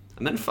up.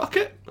 And then fuck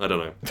it? I don't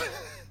know.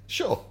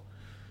 Sure.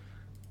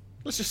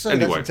 Let's just say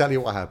Anyway. that to tell you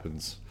what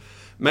happens.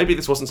 Maybe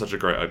this wasn't such a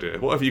great idea.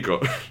 What have you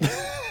got?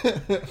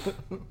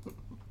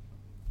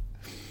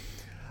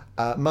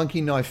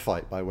 Monkey Knife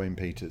Fight by Wayne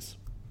Peters.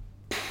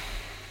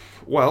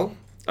 Well,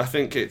 I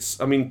think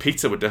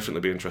Peter would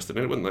definitely be interested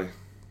in it, wouldn't they?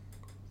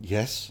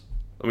 Yes.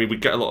 I mean,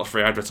 we'd get a lot of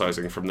free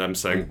advertising from them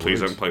saying, We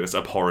please would. don't play this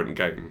abhorrent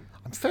game.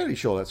 I'm fairly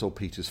sure that's all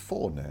Peters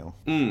for now.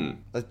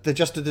 They're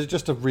just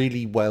a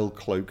really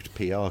well-cloaked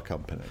PR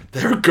company.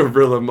 They're a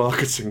guerrilla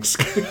marketing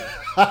scheme.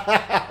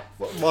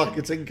 What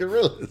marketing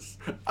gorillas?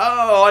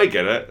 Oh, I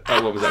get it.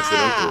 That one was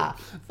accidental.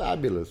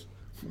 Fabulous.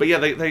 But yeah,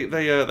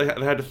 they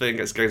had a thing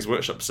against Games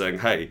Workshop saying,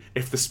 hey,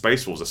 if the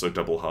Space Wolves are so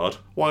double hard,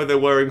 why are they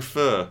wearing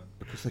fur?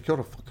 Because they killed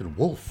a fucking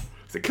wolf.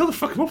 If they kill the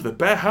fucking wolf with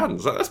their bare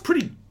hands. That's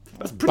pretty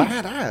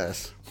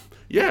Badass.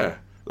 Yeah.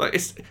 Like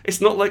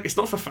it's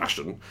not for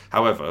fashion.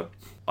 However,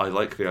 I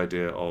like the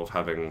idea of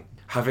having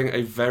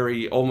a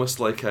very almost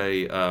like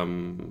a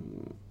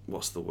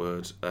what's the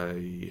word?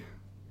 A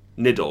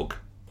Nidhogg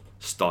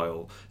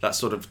style. That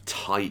sort of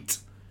tight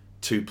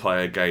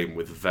 2-player game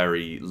with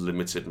very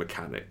limited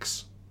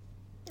mechanics.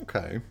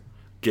 Okay.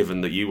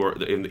 Given that you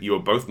are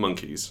both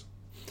monkeys,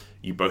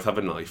 you both have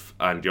a knife,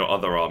 and your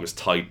other arm is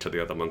tied to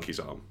the other monkey's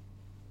arm.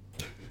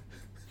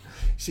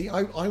 See,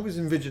 I was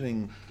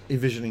envisioning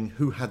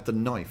who had the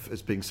knife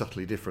as being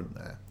subtly different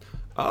there.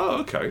 Oh,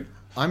 okay.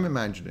 I'm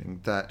imagining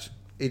that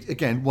it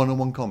again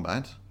one-on-one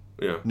combat.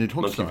 Yeah. Nidhogg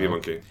Monkey style. v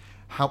monkey.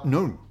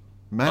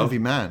 Man v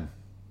man.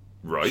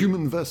 Right.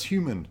 Human versus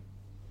human.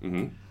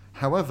 Mm-hmm.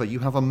 However, you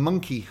have a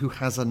monkey who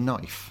has a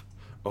knife.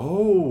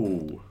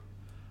 Oh.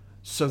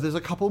 So there's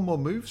a couple more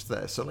moves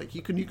there. So like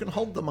you can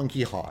hold the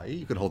monkey high,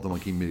 you can hold the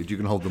monkey mid, you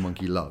can hold the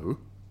monkey low.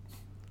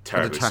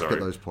 Terribly And attack sorry. at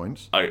those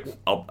points.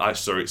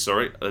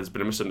 Sorry. There's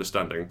been a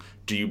misunderstanding.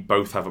 Do you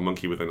both have a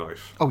monkey with a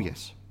knife? Oh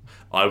yes.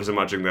 I was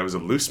imagining there was a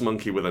loose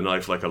monkey with a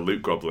knife, like a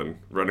loot goblin,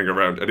 running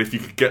around, and if you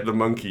could get the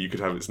monkey, you could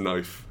have its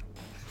knife.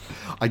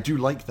 I do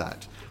like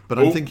that. But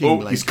I'm thinking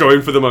like he's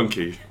going for the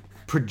monkey.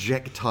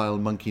 projectile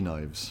monkey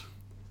knives.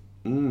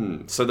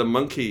 So the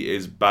monkey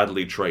is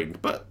badly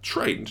trained, but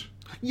trained.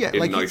 Yeah, in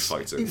like knife it's,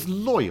 fighting. it's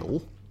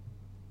loyal,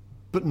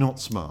 but not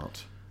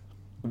smart.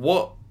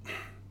 What?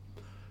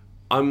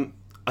 I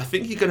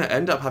think you're going to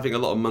end up having a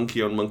lot of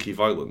monkey-on-monkey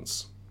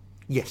violence.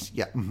 Yes,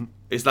 yeah. Mm-hmm.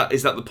 Is that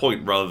the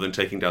point? Rather than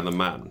taking down the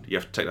man, you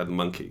have to take down the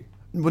monkey.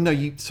 Well, no,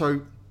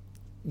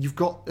 you've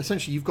got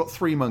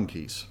 3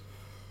 monkeys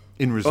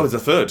in Oh, reserve. there's a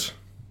third.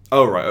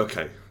 Oh, right,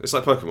 okay. It's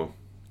like Pokemon.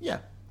 Yeah.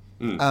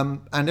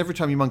 And every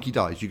time your monkey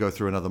dies, you go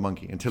through another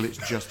monkey until it's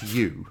just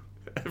you.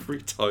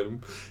 Every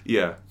time.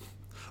 Yeah.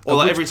 Or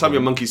like which every time point-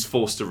 your monkey's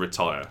forced to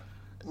retire.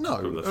 No,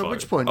 From the at fight.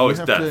 which point Oh, you it's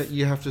have death.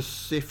 you have to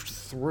sift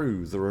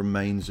through the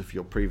remains of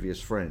your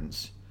previous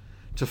friends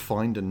to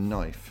find a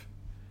knife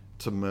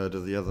to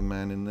murder the other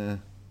man in the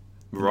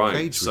Right,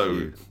 cage with so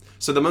you.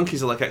 so the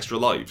monkeys are like extra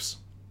lives.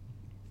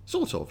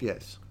 Sort of,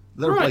 yes.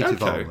 They're Right,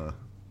 ablative okay. armor.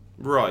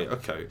 Right,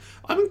 okay.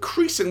 I'm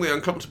increasingly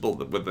uncomfortable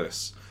with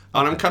this.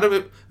 And I'm kind of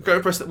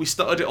impressed that we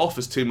started it off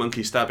as 2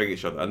 monkeys stabbing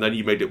each other, and then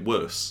you made it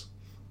worse.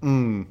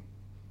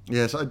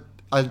 Yes,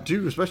 I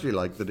do especially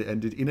like that it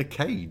ended in a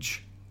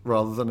cage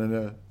rather than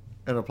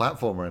in a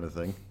platform or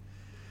anything.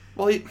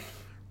 Well,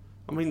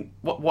 I mean,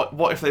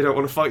 what if they don't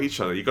want to fight each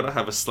other? You've got to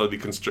have a slowly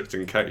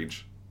constricting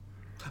cage.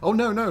 Oh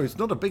no, it's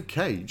not a big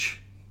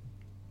cage.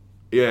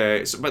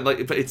 Yeah, but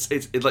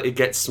it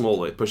gets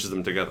smaller. It pushes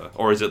them together,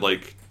 or is it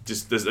like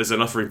just there's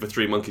enough room for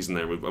 3 monkeys in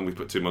there, and we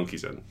put 2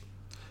 monkeys in?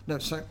 No,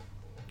 so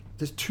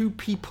there's 2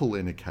 people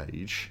in a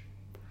cage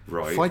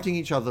Right. fighting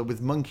each other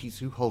with monkeys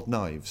who hold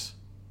knives.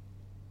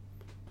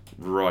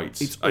 Right.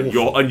 It's and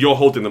awful. you're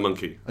holding the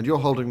monkey. And you're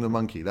holding the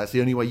monkey. That's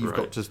the only way you've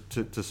Right.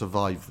 got to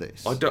survive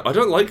this. I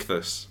don't like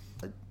this.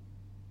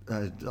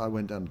 I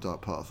went down a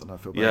dark path and I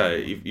feel bad. Yeah,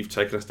 you've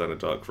taken us down a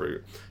dark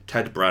route.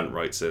 Ted Brandt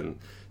writes in,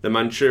 The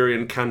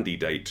Manchurian Candy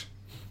Date.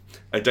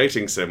 A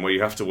dating sim where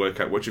you have to work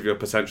out which of your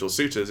potential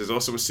suitors is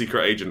also a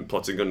secret agent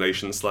plotting your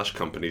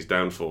nation/company's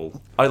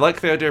downfall. I like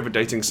the idea of a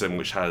dating sim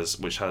which has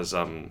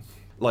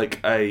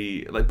like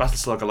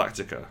Battlestar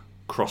Galactica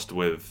crossed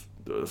with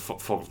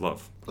Fog of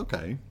Love.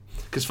 Okay.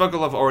 Because Fog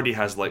of Love already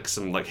has like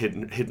some like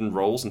hidden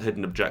roles and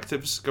hidden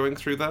objectives going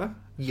through there.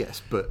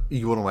 Yes, but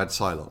you want to add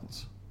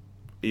Cylons.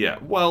 Yeah,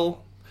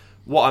 well,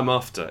 what I'm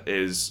after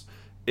is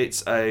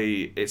it's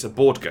a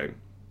board game.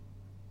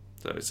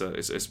 So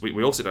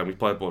we all sit down, we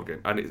play a board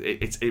game, and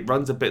it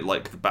runs a bit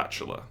like The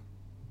Bachelor,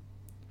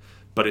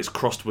 but it's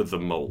crossed with The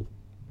Mole.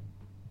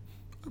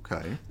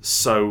 Okay.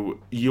 So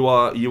you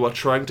are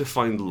trying to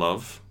find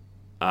love,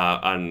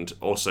 and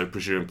also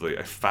presumably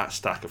a fat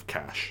stack of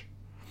cash,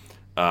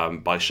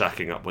 by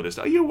shacking up with us.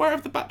 Are you aware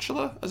of The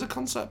Bachelor as a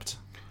concept?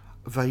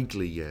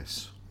 Vaguely,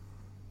 yes.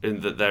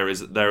 In that there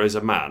is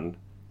a man,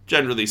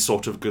 generally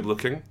sort of good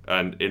looking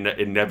and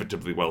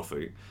inevitably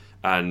wealthy,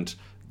 and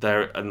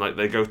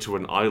they go to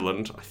an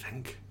island, I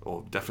think,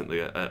 or definitely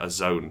a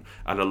zone,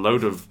 and a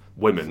load of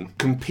women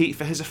compete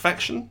for his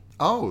affection.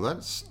 Oh,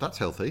 that's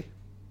healthy.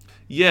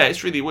 Yeah,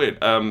 it's really weird.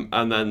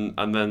 And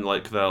then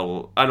like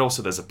and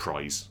also there's a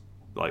prize,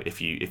 like if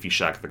you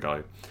shag the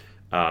guy.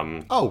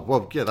 Oh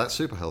well, yeah, that's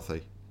super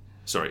healthy.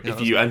 Sorry,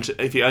 if you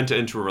enter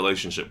into a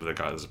relationship with a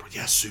guy, there's a prize.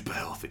 Yeah, super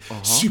healthy,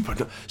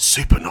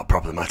 super not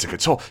problematic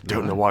at all.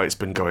 Don't know why it's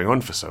been going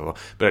on for so long.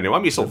 But anyway, I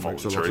mean, it's all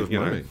voluntary, you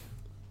know.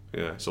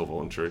 Yeah, it's all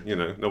voluntary. You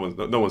know,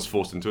 no one's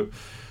forced into it.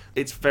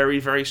 It's very,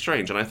 very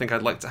strange, and I think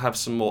I'd like to have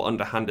some more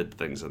underhanded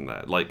things in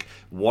there. Like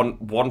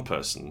one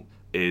person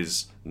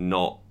is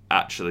not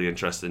actually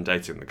interested in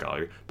dating the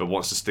guy, but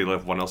wants to steal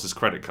everyone else's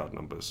credit card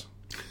numbers.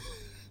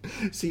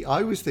 See,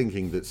 I was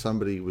thinking that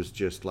somebody was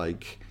just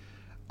like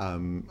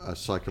a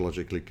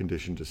psychologically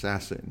conditioned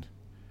assassin,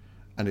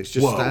 and it's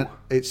just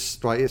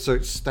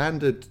it's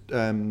standard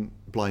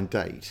blind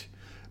date,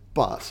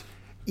 but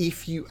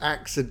if you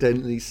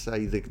accidentally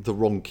say the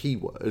wrong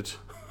keyword,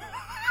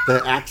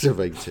 they're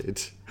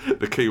activated.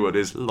 The keyword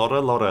is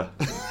lotta.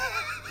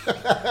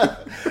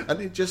 And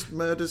it just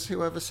murders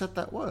whoever said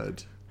that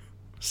word.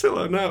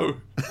 Still no.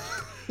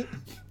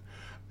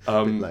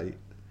 A bit late.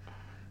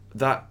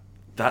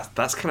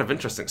 That's kind of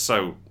interesting.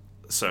 So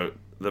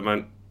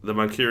the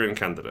Mancurian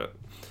candidate,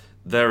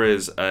 there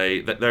is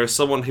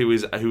someone who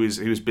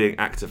is being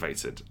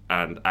activated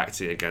and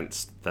acting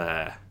against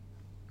their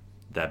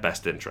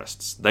best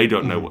interests. They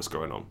don't know what's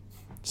going on.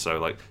 So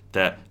like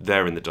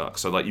they're in the dark.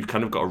 So like you've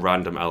kind of got a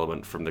random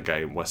element from the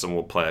game where someone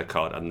will play a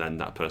card and then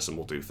that person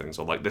will do things,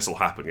 or like this will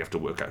happen. You have to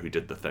work out who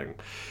did the thing.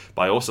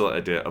 But I also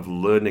like the idea of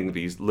learning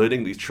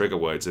these trigger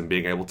words and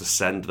being able to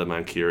send the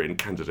Mancurian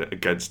candidate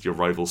against your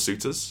rival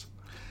suitors.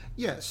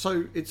 Yeah,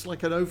 so it's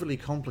like an overly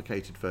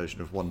complicated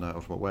version of One Night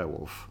Ultimate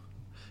Werewolf.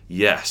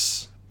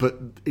 Yes. But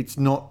it's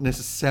not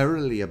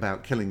necessarily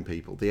about killing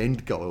people. The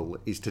end goal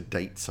is to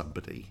date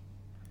somebody.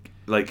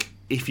 Like,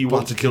 if you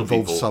want to kill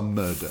people, some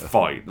murder,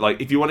 fine.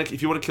 Like, if you want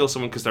to kill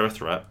someone because they're a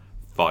threat,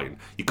 fine.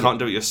 You can't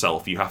do it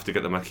yourself. You have to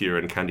get the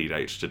Mancurian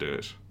candidate to do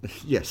it.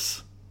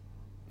 Yes.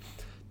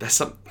 There's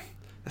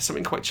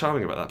something quite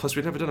charming about that. Plus,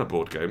 we've never done a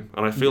board game,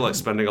 and I feel like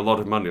spending a lot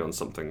of money on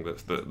something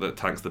that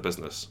tanks the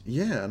business.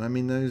 Yeah, and I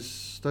mean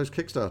those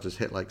Kickstarters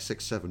hit like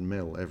 6-7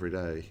 mil every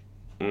day.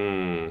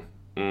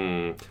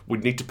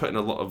 We'd need to put in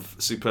a lot of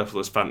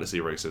superfluous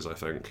fantasy races, I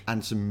think,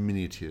 and some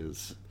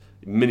miniatures.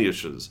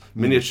 Miniatures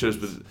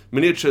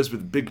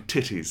with big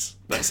titties.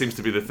 That seems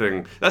to be the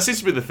thing. That seems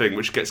to be the thing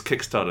which gets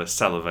Kickstarter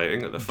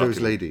salivating at the fucking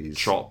those ladies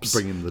chops.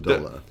 Bringing the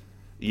dollar.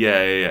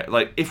 Yeah.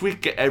 Like if we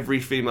get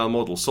every female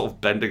model sort of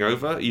bending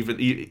over, even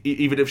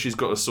if she's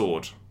got a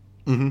sword,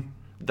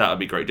 that would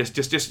be great.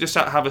 Just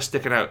have her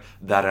sticking out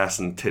that ass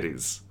and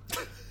titties.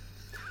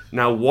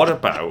 Now, what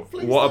about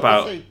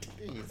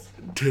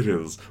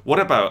titties? What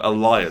about a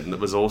lion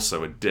that was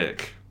also a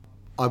dick?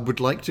 I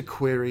would like to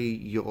query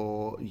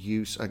your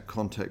use and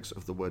context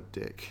of the word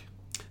dick.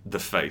 The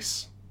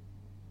face.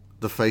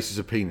 The face is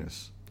a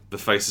penis. The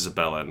face is a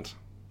bell end.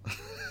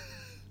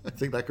 I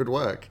think that could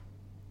work.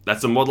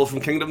 That's a model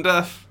from Kingdom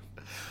Death.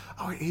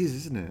 Oh, it is,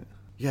 isn't it?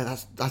 Yeah,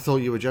 I thought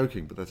you were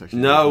joking, but that's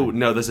actually... No,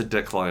 there's a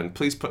dick lion.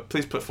 Please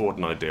put forward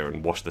an idea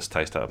and wash this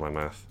taste out of my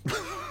mouth.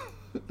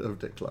 Of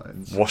dick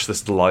lions. Wash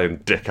this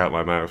lion dick out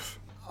my mouth.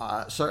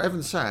 So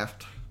Evan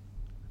Saft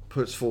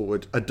puts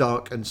forward a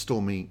dark and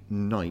stormy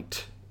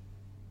night.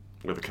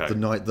 With a K. The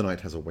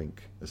night has a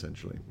wink,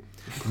 essentially.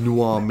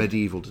 Noir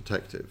medieval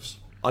detectives.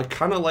 I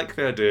kind of like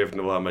the idea of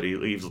noir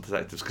medieval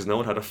detectives because no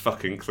one had a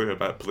fucking clue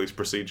about police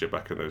procedure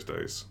back in those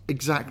days.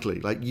 Exactly.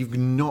 Like, you've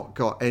not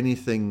got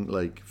anything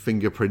like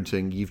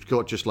fingerprinting. You've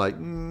got just like,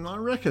 I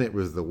reckon it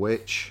was the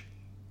witch.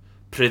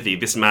 Prithee,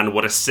 this man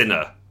were a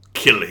sinner.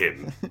 Kill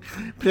him.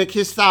 Prick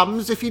his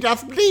thumbs. If he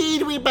doth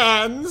bleed, we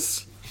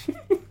burns.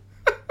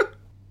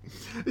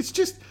 It's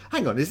just...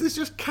 Hang on, is this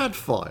just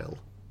Cadfael?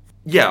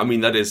 Yeah, I mean,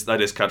 that is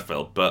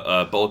Cadfael,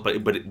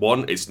 but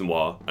one, it's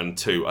noir, and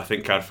two, I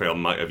think Cadfael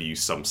might have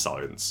used some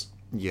science.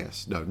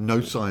 Yes,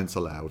 no science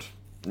allowed.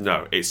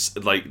 No, it's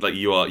like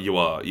you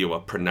are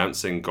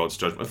pronouncing God's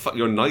judgment. In fact,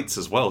 you're knights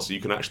as well, so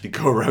you can actually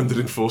go around and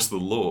enforce the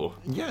law.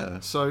 Yeah,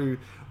 so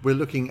we're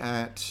looking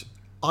at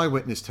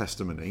eyewitness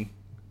testimony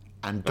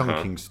and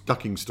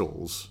ducking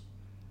stalls.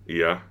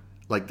 Yeah,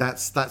 like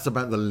that's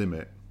about the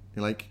limit.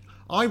 You're like,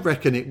 I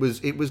reckon it was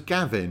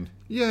Gavin.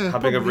 Yeah,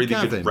 having a really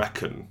Gavin. good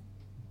reckon.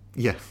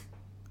 Yeah.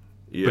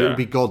 But it would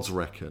be God's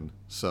reckon,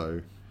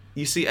 so...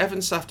 You see,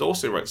 Evan Saft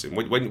also writes in.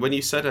 When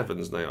you said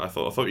Evan's name, I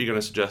thought you were going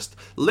to suggest,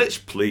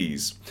 Lich,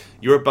 please.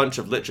 You're a bunch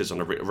of liches on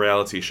a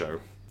reality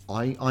show.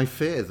 I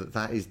fear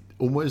that is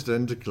almost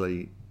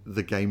identically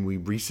the game we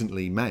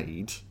recently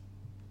made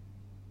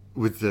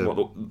with the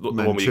one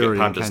where you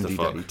get pandas to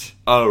fuck.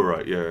 Oh,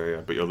 right,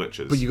 yeah, but you're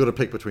liches. But you got to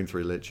pick between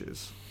three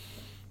liches.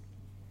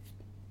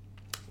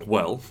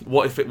 Well,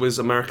 what if it was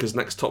America's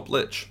Next Top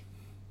Lich?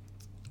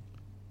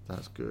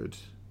 That's good.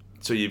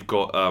 So you've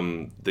got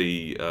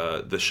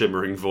the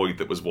shimmering void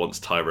that was once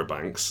Tyra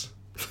Banks.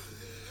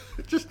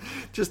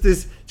 just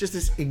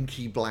this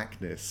inky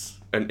blackness.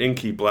 An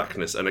inky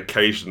blackness, and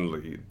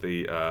occasionally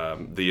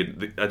an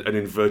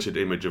inverted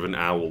image of an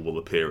owl will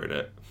appear in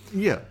it.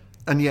 Yeah,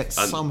 and yet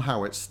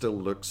somehow it still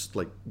looks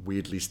like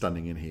weirdly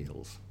stunning in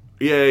heels.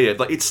 Yeah.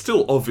 Like it's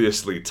still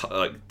obviously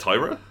like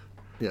Tyra.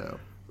 Yeah.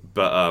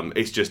 But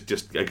it's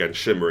just again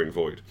shimmering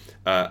void,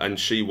 and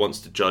she wants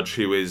to judge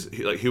who is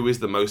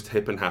the most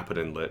hip and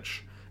happening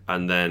lich,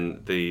 and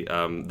then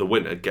the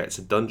winner gets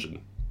a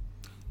dungeon.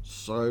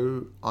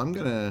 So I'm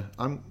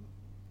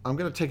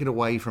gonna take it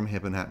away from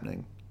hip and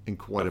happening in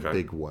quite a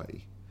big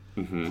way.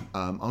 Mm-hmm.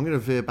 I'm gonna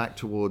veer back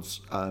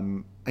towards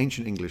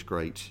ancient English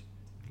great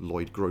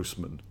Lloyd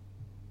Grossman.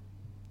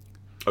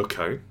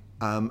 Okay.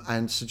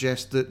 And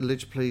suggest that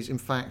Lich Please, in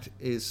fact,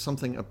 is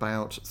something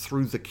about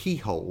through the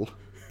keyhole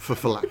for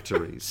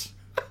phylacteries.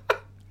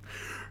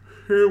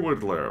 Who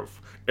would live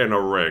in a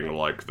ring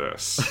like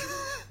this?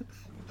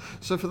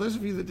 So for those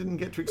of you that didn't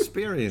get to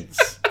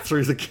experience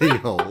through the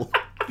keyhole,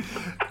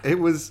 it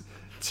was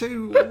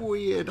two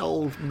weird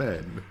old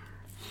men.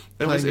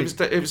 It was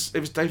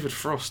David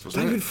Frost,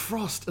 wasn't it? David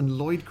Frost and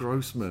Lloyd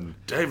Grossman.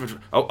 I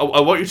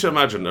want you to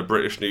imagine a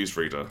British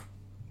newsreader.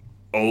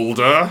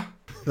 Older?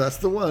 That's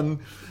the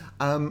one.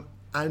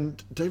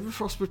 And David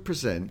Frost would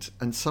present,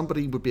 and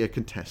somebody would be a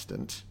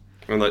contestant.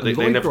 And like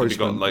they never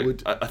got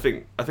like I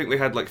think they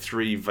had like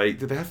three did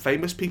they have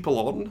famous people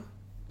on?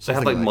 So they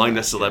had like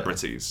minor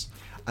celebrities. Yeah.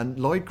 And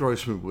Lloyd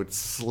Grossman would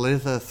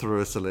slither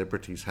through a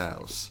celebrity's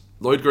house.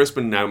 Lloyd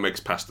Grossman now makes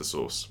pasta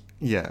sauce.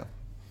 Yeah.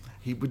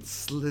 He would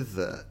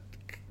slither,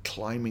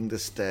 climbing the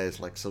stairs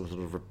like some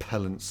sort of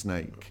repellent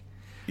snake.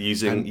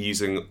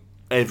 Using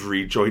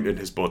every joint in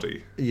his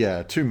body.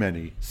 Yeah, too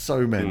many.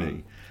 So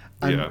many.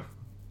 And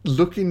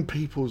look in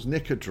people's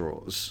knicker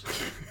drawers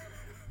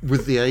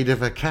with the aid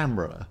of a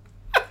camera.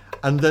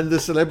 And then the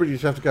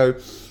celebrities have to go,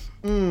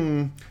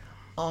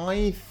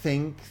 I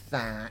think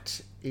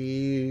that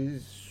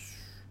is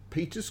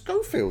Peter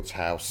Schofield's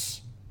house.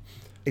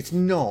 It's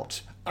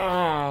not.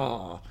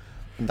 And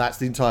that's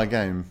the entire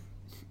game.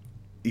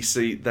 You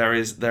see, there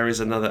is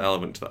another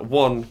element to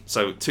that.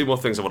 So two more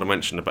things I want to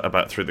mention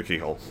about Through the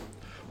Keyhole.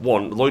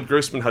 One, Lloyd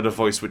Grossman had a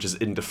voice which is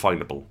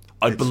indefinable.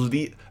 I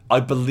believe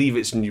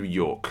it's New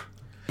York,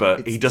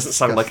 but he doesn't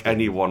sound like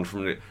anyone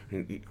from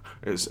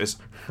it's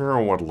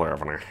who would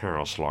live in a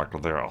house like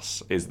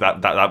this.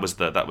 That was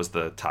the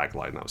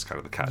tagline. That was kind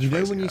of the catchphrase. You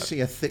know when you see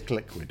a thick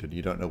liquid and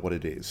you don't know what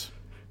it is,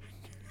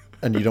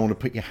 and you don't want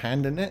to put your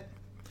hand in it?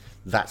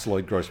 That's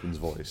Lloyd Grossman's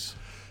voice.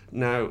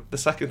 Now, the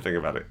second thing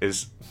about it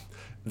is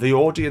the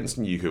audience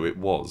knew who it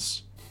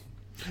was.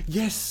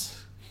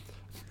 Yes.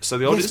 So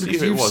the audience knew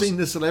who it was. You've seen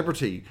the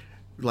celebrity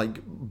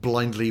like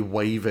blindly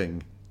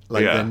waving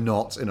like they're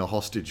not in a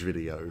hostage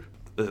video.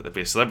 There'd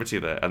be a celebrity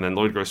there, and then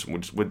Lloyd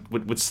Grossman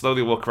would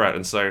slowly walk around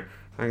and say,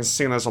 I can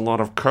see there's a lot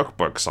of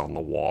cookbooks on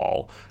the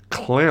wall.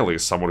 Clearly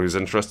someone who's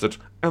interested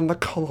in the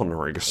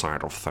culinary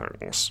side of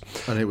things.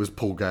 And it was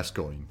Paul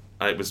Gascoigne.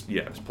 It was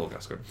Paul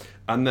Gascoigne.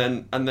 And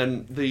then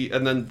the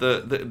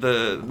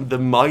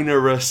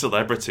minorer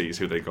celebrities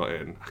who they got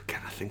in,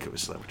 again I think it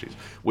was celebrities,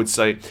 would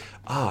say,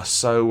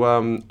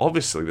 so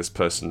obviously this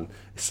person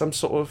is some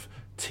sort of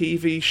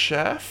TV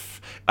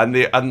chef,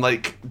 and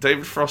like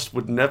David Frost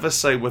would never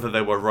say whether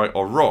they were right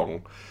or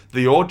wrong.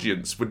 The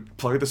audience would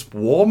play this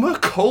warmer,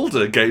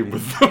 colder game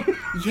with them.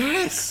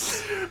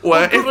 Yes,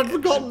 where I'd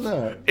forgotten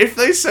that. If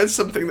they said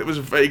something that was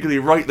vaguely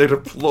right, they'd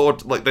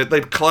applaud, like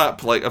they'd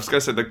clap, like I was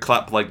going to say they'd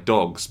clap like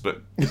dogs,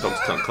 but dogs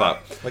can't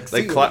clap. Like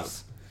they'd seals. clap.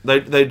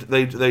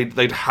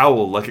 They'd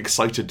howl like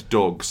excited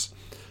dogs.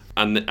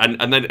 And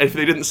then if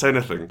they didn't say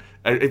anything,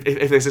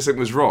 if they said something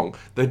was wrong,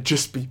 they'd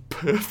just be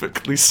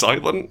perfectly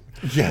silent.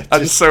 Yeah.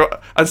 And so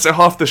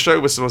half the show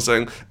was someone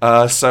saying,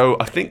 so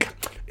I think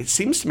it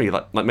seems to me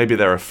like maybe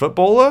they're a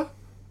footballer,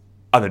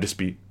 and there'd just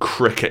be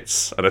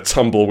crickets and a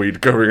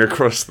tumbleweed going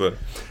across the.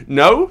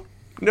 No,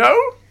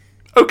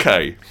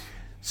 okay.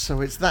 So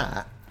it's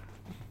that,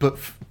 but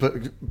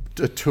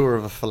a tour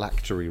of a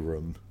phylactery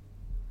room.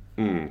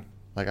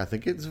 Like I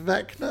think it's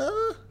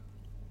Vecna.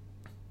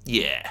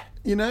 Yeah.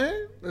 You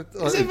know,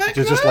 Is it Vecna?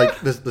 It's just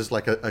like there's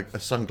like a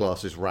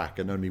sunglasses rack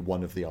and only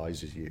one of the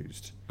eyes is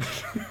used,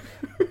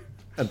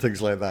 and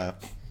things like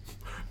that.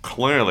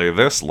 Clearly,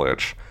 this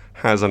lich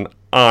has an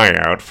eye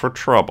out for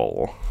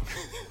trouble.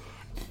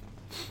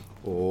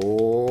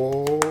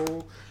 Oh,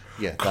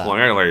 yeah. That.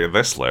 Clearly,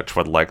 this lich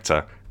would like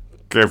to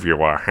give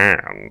you a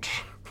hand.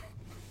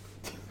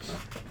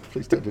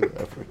 Please don't do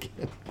that ever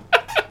again.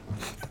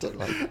 I don't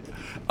like it.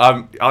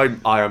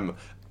 I am.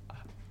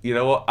 You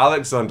know what?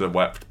 Alexander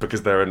wept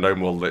because there are no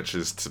more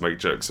liches to make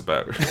jokes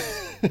about.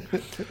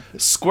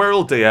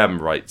 Squirrel DM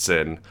writes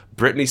in,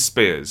 Britney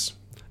Spears.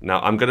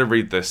 Now, I'm going to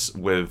read this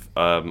with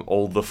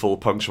all the full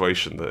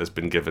punctuation that has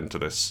been given to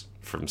this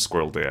from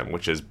Squirrel DM,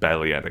 which is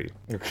barely any.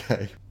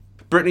 Okay.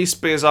 Britney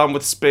Spears, armed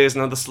with spears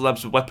and other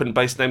celebs with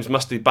weapon-based names,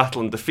 must do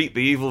battle and defeat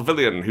the evil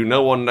villain, who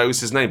no one knows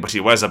his name, but he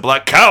wears a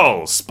black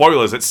cowl.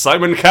 Spoilers, it's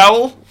Simon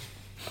Cowell.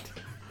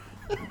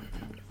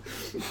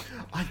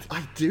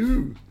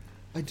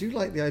 I do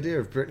like the idea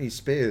of Britney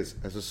Spears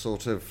as a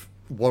sort of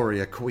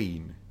warrior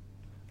queen.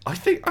 I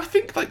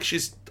think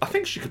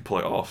she could pull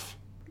it off.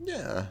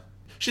 Yeah.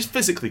 She's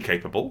physically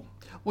capable.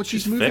 Well,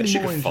 she's She's moving fit, she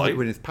more can into fight.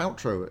 the Gwyneth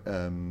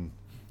Paltrow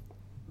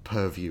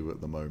purview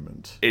at the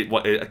moment.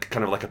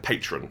 Kind of like a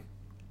patron.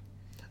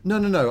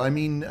 No. I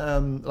mean,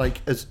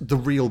 like as the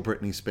real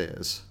Britney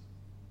Spears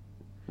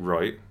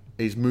Right.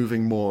 is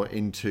moving more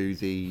into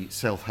the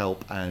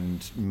self-help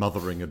and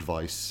mothering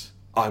advice.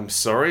 I'm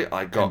sorry,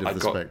 I got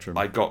spectrum.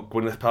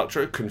 Gwyneth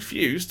Paltrow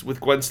confused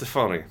with Gwen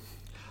Stefani.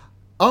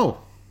 Oh,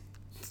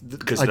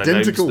 Because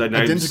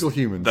identical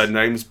humans. Their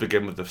names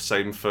begin with the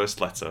same first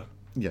letter.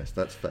 Yes,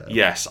 that's fair.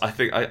 Yes, I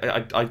think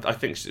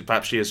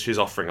perhaps she's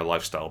offering a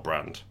lifestyle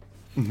brand.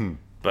 Mm-hmm.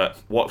 But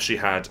what she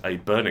had a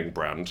burning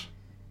brand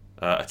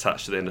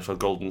attached to the end of her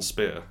golden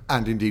spear.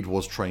 And indeed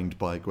was trained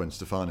by Gwen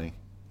Stefani.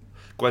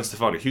 Gwen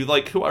Stefani,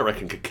 who I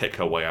reckon could kick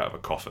her way out of a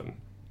coffin.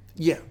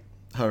 Yeah,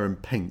 her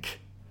and Pink.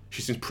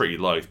 She seems pretty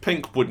lithe.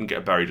 Pink wouldn't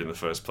get buried in the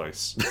first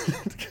place.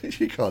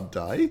 She can't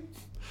die.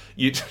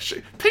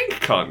 Pink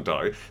can't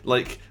die.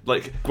 Like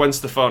Gwen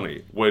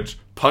Stefani would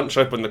punch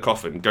open the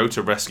coffin, go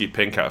to rescue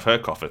Pink out of her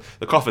coffin.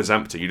 The coffin's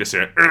empty. You just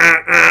hear,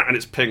 and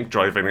it's Pink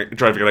driving an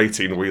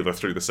 18-wheeler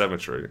through the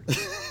cemetery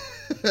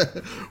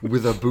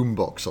With a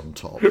boombox on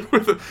top.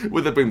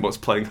 with a boombox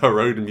playing her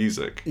own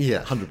music.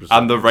 Yeah, 100%.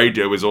 And the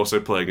radio is also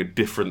playing a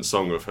different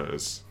song of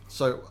hers.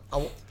 So,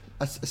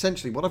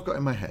 essentially, what I've got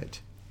in my head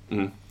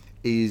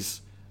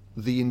is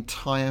the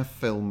entire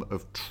film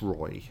of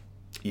Troy,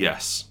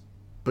 Yes.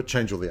 but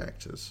change all the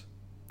actors.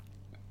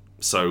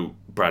 So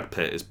Brad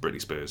Pitt is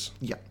Britney Spears.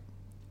 Yeah.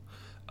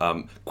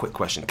 Quick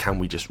question: can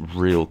we just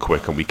real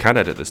quick, and we can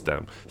edit this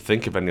down?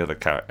 Think of any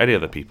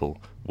other people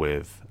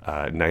with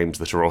names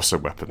that are also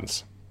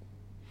weapons.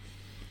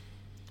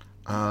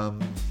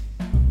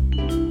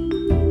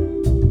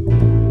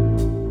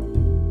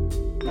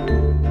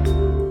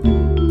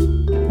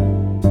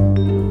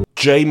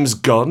 James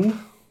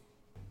Gunn.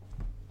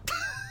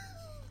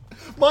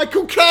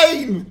 Michael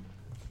Caine!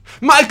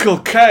 Michael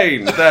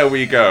Caine. There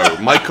we go.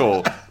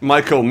 Michael.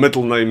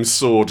 Middle name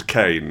Sword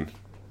Caine.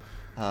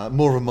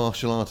 More of a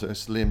martial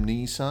artist, Liam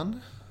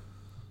Neeson.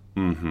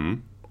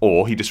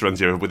 Or he just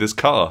runs you over with his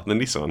car, the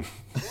Nissan.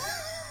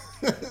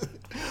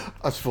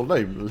 That's full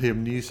name,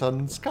 Liam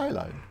Neeson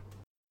Skyline.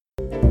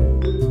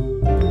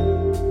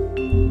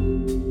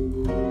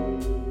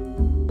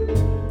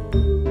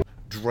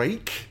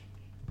 Drake?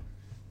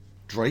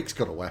 Drake's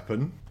got a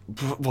weapon.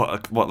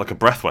 What, like a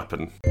breath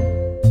weapon?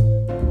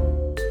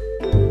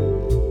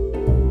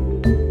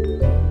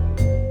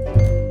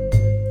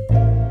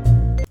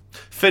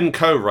 Finn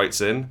Coe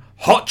writes in,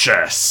 hot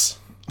chess!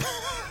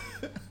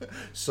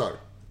 So,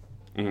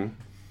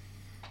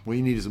 what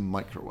you need is a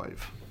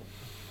microwave.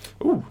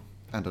 Ooh.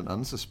 And an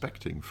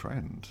unsuspecting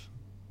friend.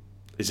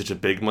 Is it a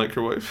big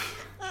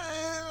microwave?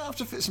 I have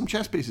to fit some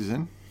chess pieces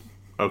in.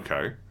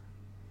 Okay.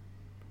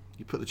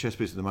 You put the chess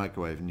piece in the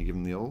microwave and you give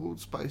them the old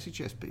spicy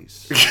chess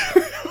piece.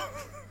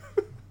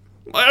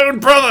 My own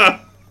brother!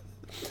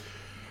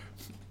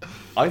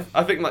 I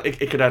think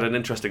like it could add an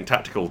interesting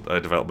tactical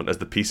development as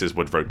the pieces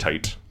would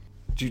rotate.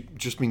 Do you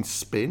just mean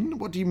spin?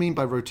 What do you mean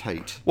by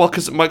rotate? Well,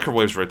 because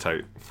microwaves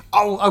rotate.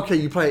 Oh, okay,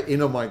 you play it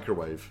in a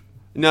microwave.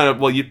 No,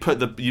 well, you put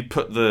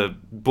the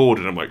board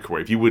in a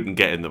microwave. You wouldn't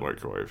get in the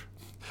microwave.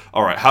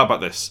 All right, how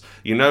about this?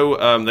 You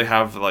know, they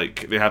have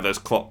those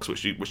clocks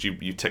which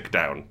you tick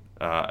down.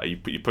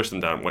 You push them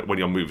down when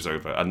your move's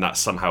over, and that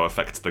somehow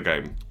affects the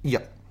game.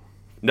 Yep.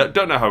 No,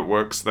 don't know how it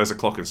works. There's a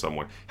clock in some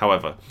way.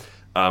 However,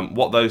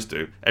 what those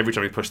do, every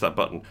time you push that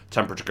button,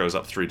 temperature goes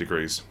up 3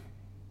 degrees.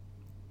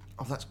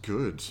 Oh, that's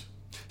good.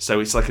 So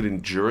it's like an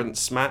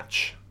endurance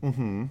match.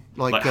 Mm-hmm.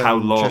 Like how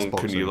long chess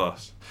can you boxing.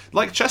 last?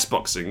 Like chess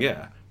boxing,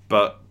 yeah.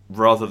 But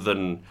rather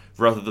than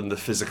the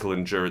physical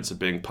endurance of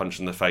being punched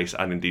in the face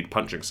and indeed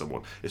punching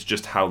someone, it's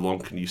just how long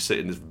can you sit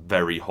in this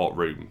very hot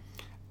room.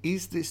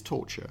 Is this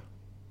torture?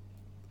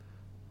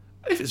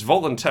 If it's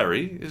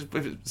voluntary,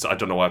 I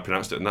don't know why I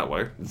pronounced it in that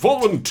way.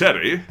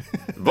 Voluntary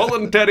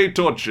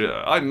torture.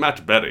 I'm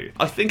Matt Berry.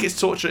 I think it's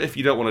torture if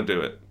you don't want to do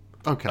it.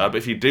 Okay. But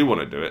if you do want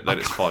to do it, then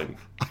it's fine.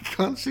 I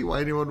can't see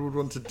why anyone would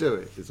want to do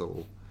it, is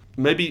all.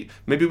 Maybe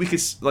we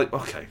could, like,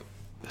 okay,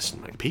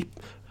 listen, like,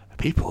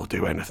 people will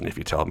do anything if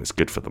you tell them it's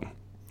good for them.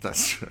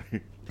 That's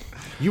true.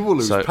 You will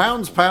lose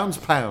pounds.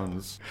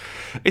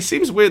 It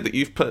seems weird that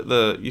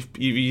you've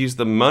used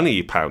the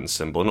money pound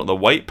symbol, not the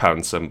weight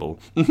pound symbol.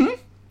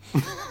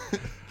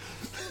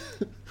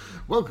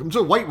 Welcome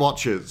to Weight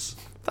Watchers.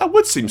 That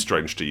would seem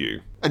strange to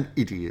you. An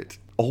idiot.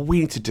 All we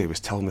need to do is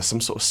tell them there's some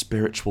sort of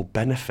spiritual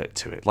benefit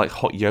to it, like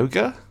hot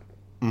yoga.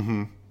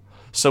 Mm-hmm.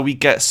 So we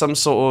get some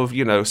sort of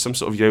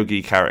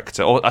yogi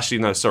character, or actually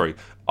no, sorry,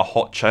 a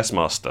hot chess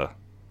master.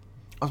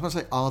 I was going to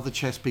say, are the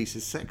chess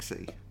pieces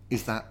sexy?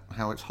 Is that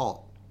how it's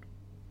hot?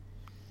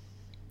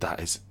 That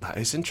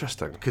is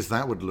interesting. Because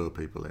that would lure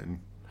people in.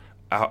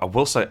 I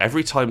will say,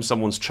 every time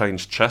someone's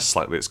changed chess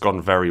slightly, it's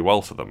gone very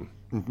well for them.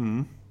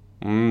 Mm-hmm.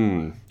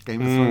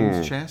 Game of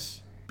Thrones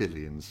chess?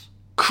 Billions.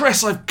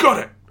 Chris, I've got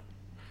it!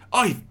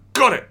 I've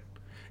got it!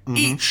 Mm-hmm.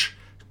 Each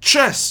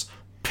chess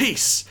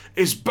piece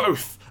is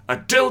both a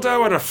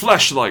dildo and a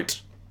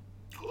fleshlight.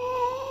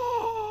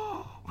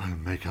 We'll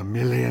make $1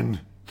 million.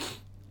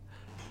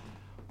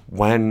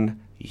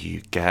 When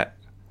you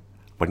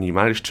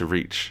manage to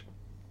reach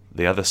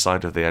the other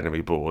side of the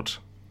enemy board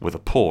with a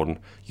pawn,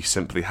 you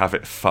simply have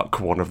it fuck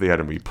one of the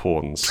enemy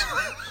pawns.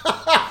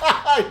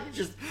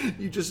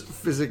 You just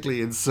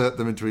physically insert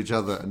them into each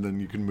other, and then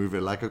you can move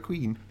it like a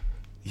queen.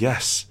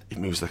 Yes, it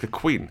moves like a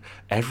queen.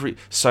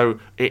 So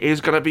it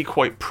is going to be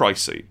quite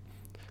pricey,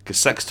 because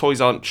sex toys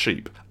aren't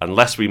cheap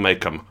unless we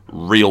make them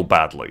real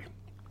badly.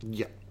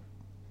 Yeah.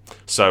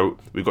 So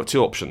we've got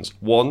two options.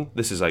 One,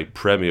 this is a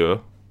premier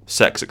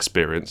sex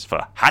experience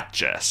for Hot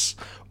Jess,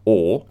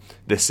 or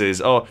this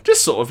is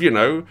just sort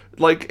of,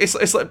 like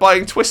it's like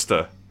buying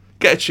Twister.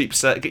 Get a cheap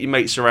set, get your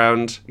mates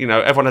around,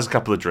 everyone has a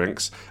couple of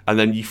drinks, and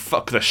then you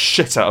fuck the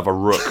shit out of a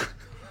rook.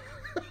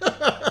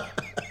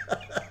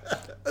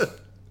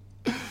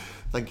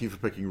 Thank you for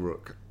picking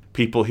rook.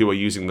 People who are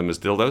using them as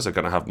dildos are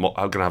going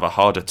to have a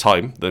harder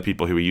time than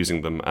people who are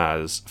using them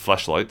as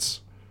fleshlights,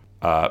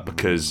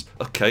 because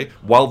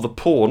while the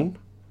pawn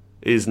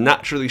is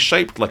naturally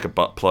shaped like a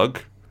butt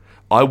plug,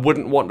 I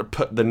wouldn't want to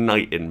put the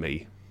knight in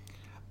me.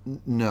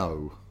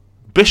 No.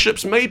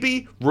 Bishops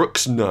maybe,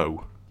 rooks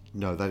no.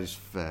 No, that is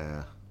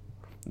fair.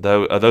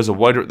 Though those are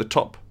wider at the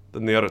top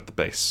than they are at the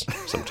base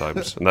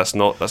sometimes, and that's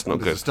not It's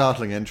good. a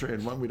startling entry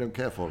and one we don't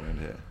care for around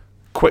here.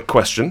 Quick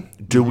question: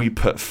 do we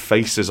put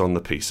faces on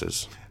the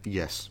pieces?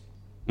 Yes.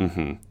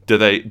 Mm-hmm. Do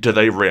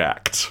they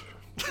react?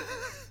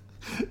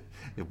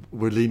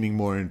 We're leaning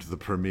more into the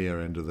premier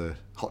end of the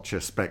hot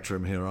chess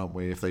spectrum here, aren't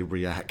we? If they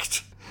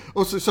react.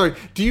 Also, sorry,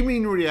 do you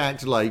mean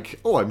react like,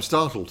 oh, I'm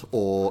startled,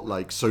 or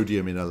like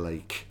sodium in a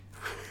lake?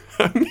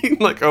 I mean,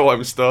 like, oh,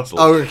 I'm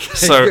startled. Oh,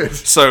 okay.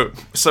 So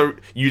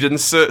you'd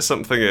insert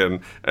something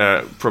in,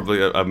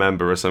 probably a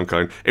member of some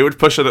kind. It would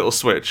push a little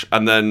switch,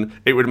 and then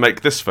it would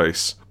make this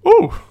face.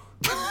 Ooh.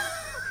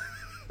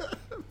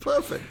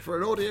 Perfect for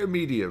an audio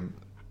medium.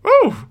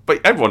 Ooh.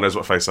 But everyone knows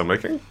what face I'm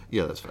making.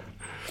 Yeah, that's fair.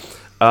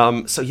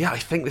 So yeah, I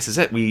think this is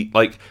it. We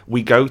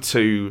go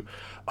to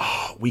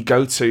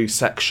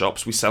sex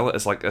shops. We sell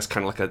it as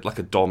kind of like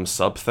a dom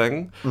sub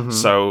thing. Mm-hmm.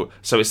 So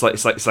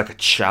it's like a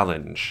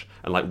challenge,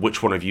 and like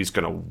which one of you's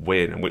gonna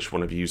win and which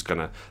one of you's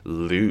gonna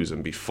lose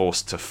and be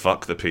forced to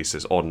fuck the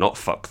pieces or not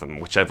fuck them.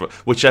 Whatever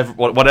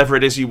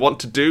it is you want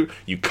to do,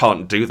 you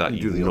can't do that.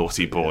 You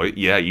naughty boy.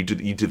 Yeah, you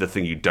do the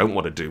thing you don't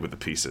want to do with the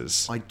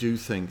pieces. I do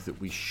think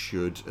that we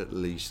should at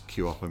least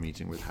queue up a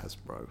meeting with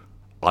Hasbro.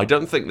 I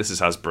don't think this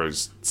is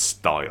Hasbro's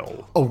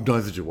style. Oh,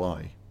 neither do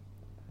I.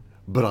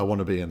 But I want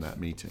to be in that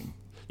meeting.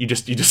 You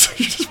just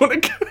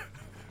want to go.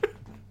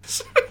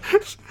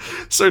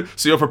 So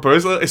your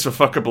proposal is for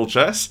fuckable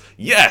chess?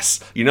 Yes.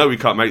 You know we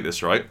can't make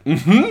this, right?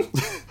 Mm-hmm.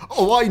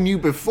 Oh, I knew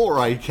before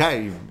I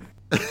came.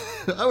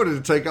 I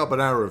wanted to take up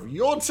an hour of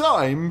your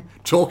time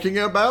talking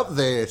about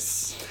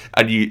this.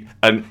 And you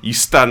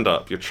stand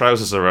up, your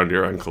trousers are around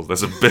your ankles,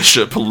 there's a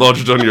bishop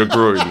lodged on your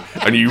groin,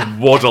 and you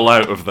waddle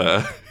out of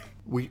there.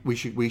 We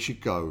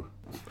should go.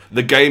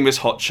 The game is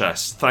Hot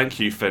Chess. Thank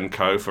you,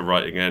 Finco, for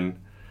writing in.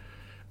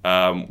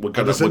 We're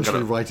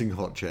gonna writing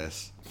Hot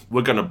Chess.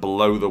 We're gonna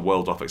blow the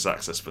world off its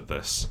axis with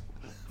this.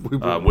 We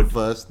will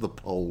reverse the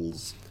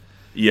polls.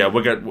 Yeah,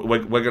 we're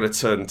gonna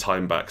turn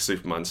time back,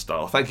 Superman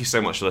style. Thank you so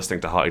much for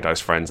listening to Hearty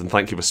Dice Friends, and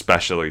thank you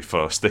especially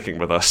for sticking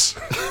with us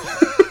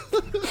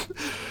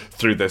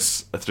through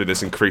this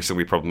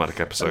increasingly problematic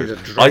episode.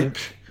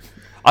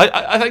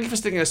 I thank you for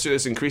sticking us through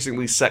this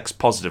increasingly sex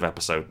positive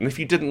episode. And if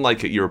you didn't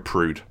like it, you're a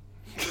prude.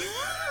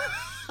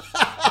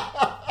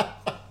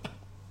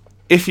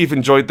 If you've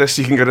enjoyed this,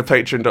 you can go to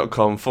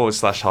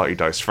patreon.com/Hearty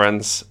Dice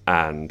Friends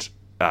and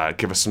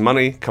give us some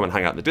money, come and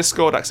hang out in the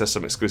Discord, access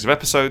some exclusive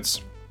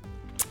episodes.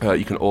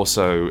 You can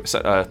also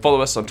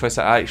follow us on Twitter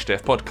at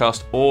HDF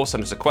Podcast, or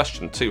send us a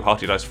question to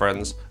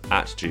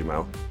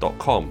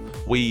heartydicefriends@gmail.com.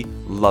 We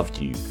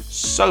love you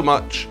so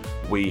much.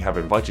 We have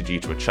invited you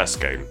to a chess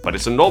game, but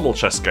it's a normal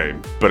chess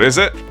game. But is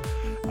it?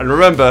 And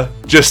remember,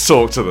 just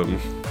talk to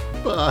them.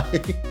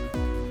 Bye.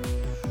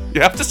 You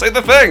have to say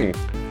the thing.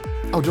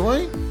 Oh, do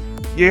I?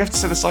 You have to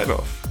say the sign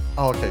off.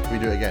 Oh, okay. Can we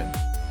do it again?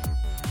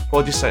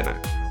 Or just say it now.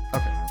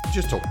 Okay.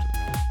 Just talk to them.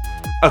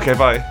 Okay,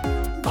 bye.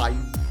 Bye.